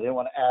ADM. I didn't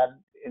want to add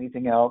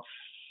anything else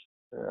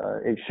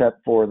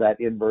except for that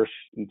inverse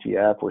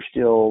ETF. We're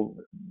still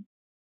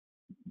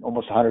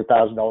almost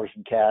 $100,000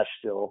 in cash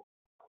still.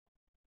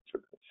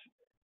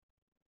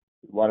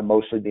 We want to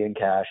mostly be in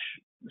cash,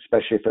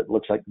 especially if it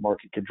looks like the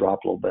market could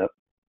drop a little bit.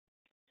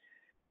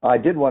 I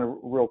did want to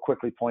real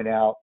quickly point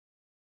out,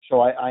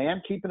 so I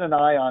am keeping an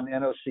eye on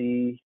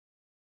NOC.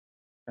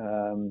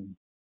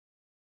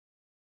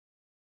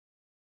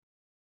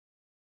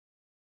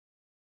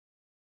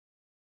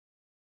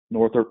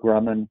 Northrop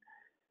Grumman.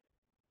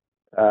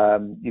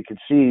 You can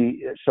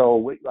see,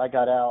 so I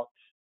got out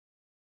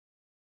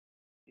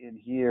in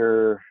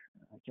here.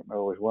 I can't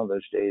remember, it was one of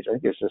those days. I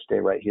think it's this day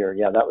right here.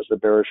 Yeah, that was the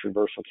bearish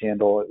reversal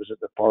candle. It was at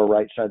the far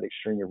right side of the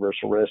extreme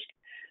reversal risk.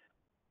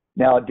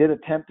 Now it did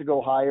attempt to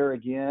go higher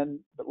again,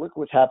 but look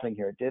what's happening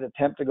here. It did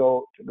attempt to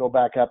go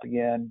back up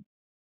again,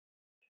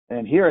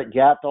 and here it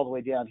gapped all the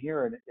way down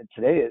here, and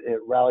today it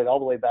rallied all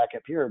the way back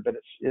up here. But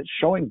it's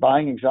showing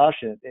buying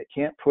exhaustion. It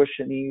can't push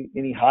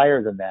any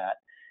higher than that,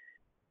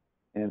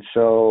 and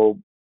so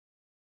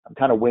I'm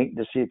kind of waiting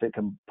to see if it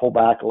can pull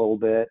back a little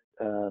bit,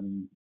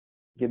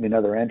 give me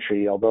another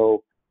entry.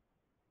 Although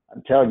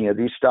I'm telling you,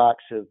 these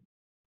stocks have,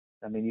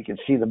 I mean, you can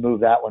see the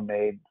move that one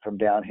made from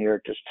down here.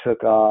 It just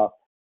took off.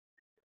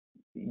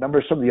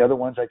 Remember some of the other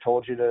ones I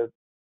told you that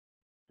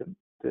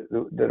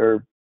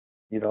are,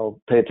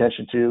 pay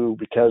attention to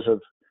because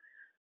of,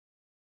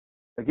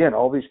 again,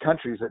 all these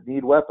countries that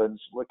need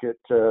weapons. Look at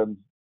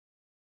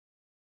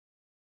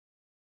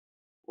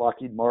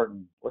Lockheed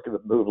Martin. Look at the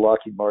move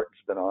Lockheed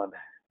Martin's been on.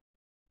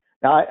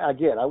 Now,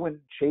 I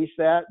wouldn't chase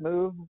that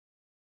move.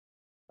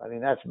 I mean,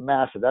 that's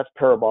massive. That's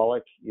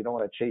parabolic. You don't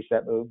want to chase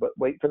that move, but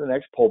wait for the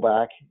next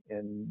pullback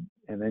and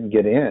then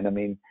get in. I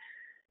mean,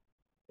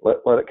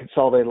 let it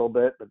consolidate a little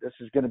bit, but this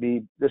is going to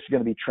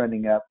be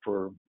trending up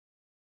for.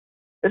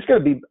 It's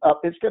going to be up.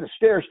 It's going to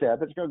stair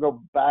step. It's going to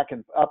go back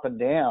and up and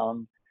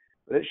down,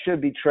 but it should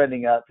be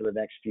trending up for the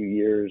next few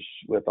years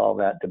with all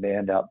that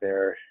demand out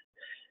there.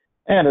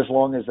 And as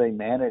long as they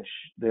manage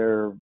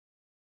their,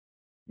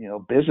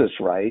 business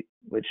right,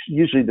 which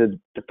usually the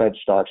defense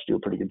stocks do a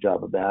pretty good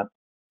job of that.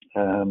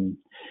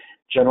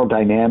 General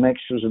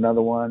Dynamics was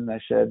another one I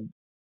said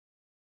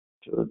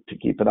to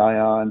keep an eye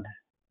on.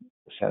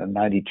 It's had a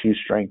 92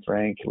 strength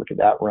rank. Look at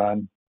that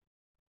run.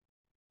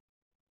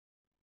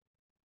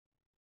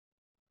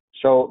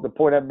 So the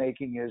point I'm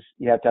making is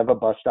you have to have a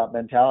bus stop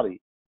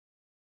mentality.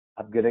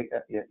 I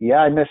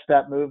missed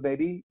that move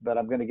maybe, but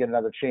I'm going to get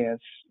another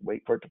chance.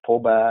 Wait for it to pull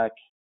back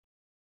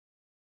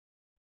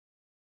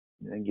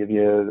and give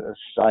you a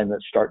sign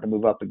that's starting to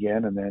move up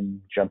again, and then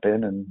jump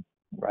in and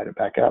ride it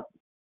back up.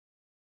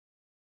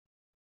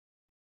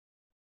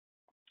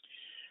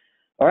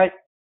 All right,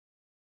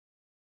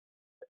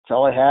 that's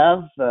all I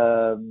have.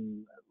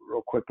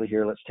 Real quickly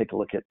here, let's take a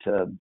look at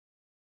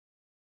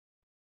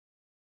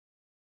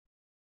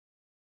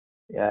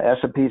yeah,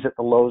 S&P's at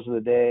the lows of the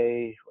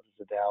day. What does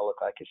the Dow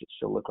look like? Does it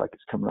still look like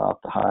it's coming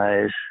off the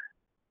highs?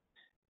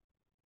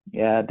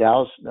 Yeah,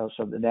 Dow's no.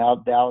 So the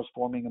Dow is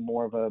forming a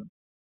more of a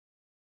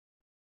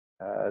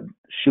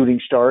shooting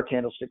star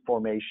candlestick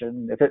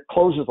formation. If it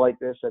closes like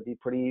this, that'd be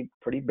pretty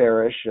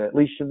bearish, at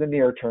least in the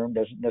near term.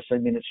 Doesn't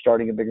necessarily mean it's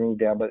starting a big move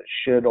down, but it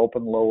should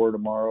open lower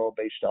tomorrow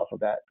based off of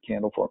that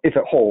candle form. If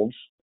it holds,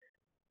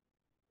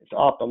 it's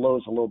off the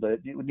lows a little bit.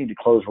 You would need to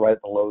close right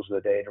at the lows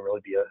of the day to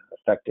really be an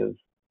effective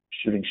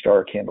shooting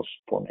star candle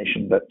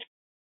formation. But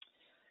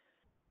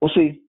we'll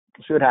see.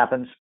 We'll see what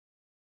happens.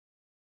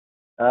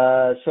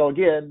 So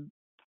again,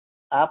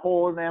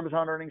 Apple and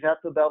Amazon earnings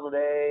after the bell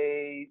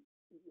today.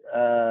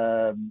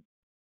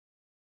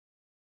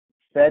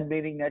 Fed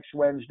meeting next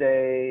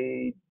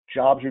Wednesday.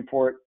 Jobs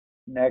report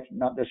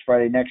not this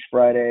Friday, next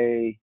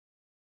Friday.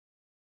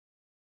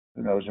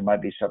 Who knows? There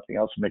might be something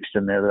else mixed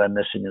in there that I'm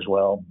missing as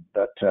well.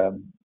 But a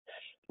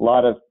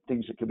lot of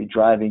things that could be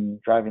driving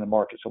the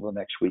markets over the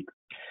next week.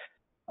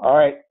 All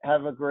right.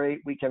 Have a great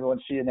week, everyone.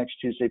 See you next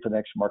Tuesday for the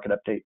next market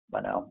update.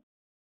 Bye now.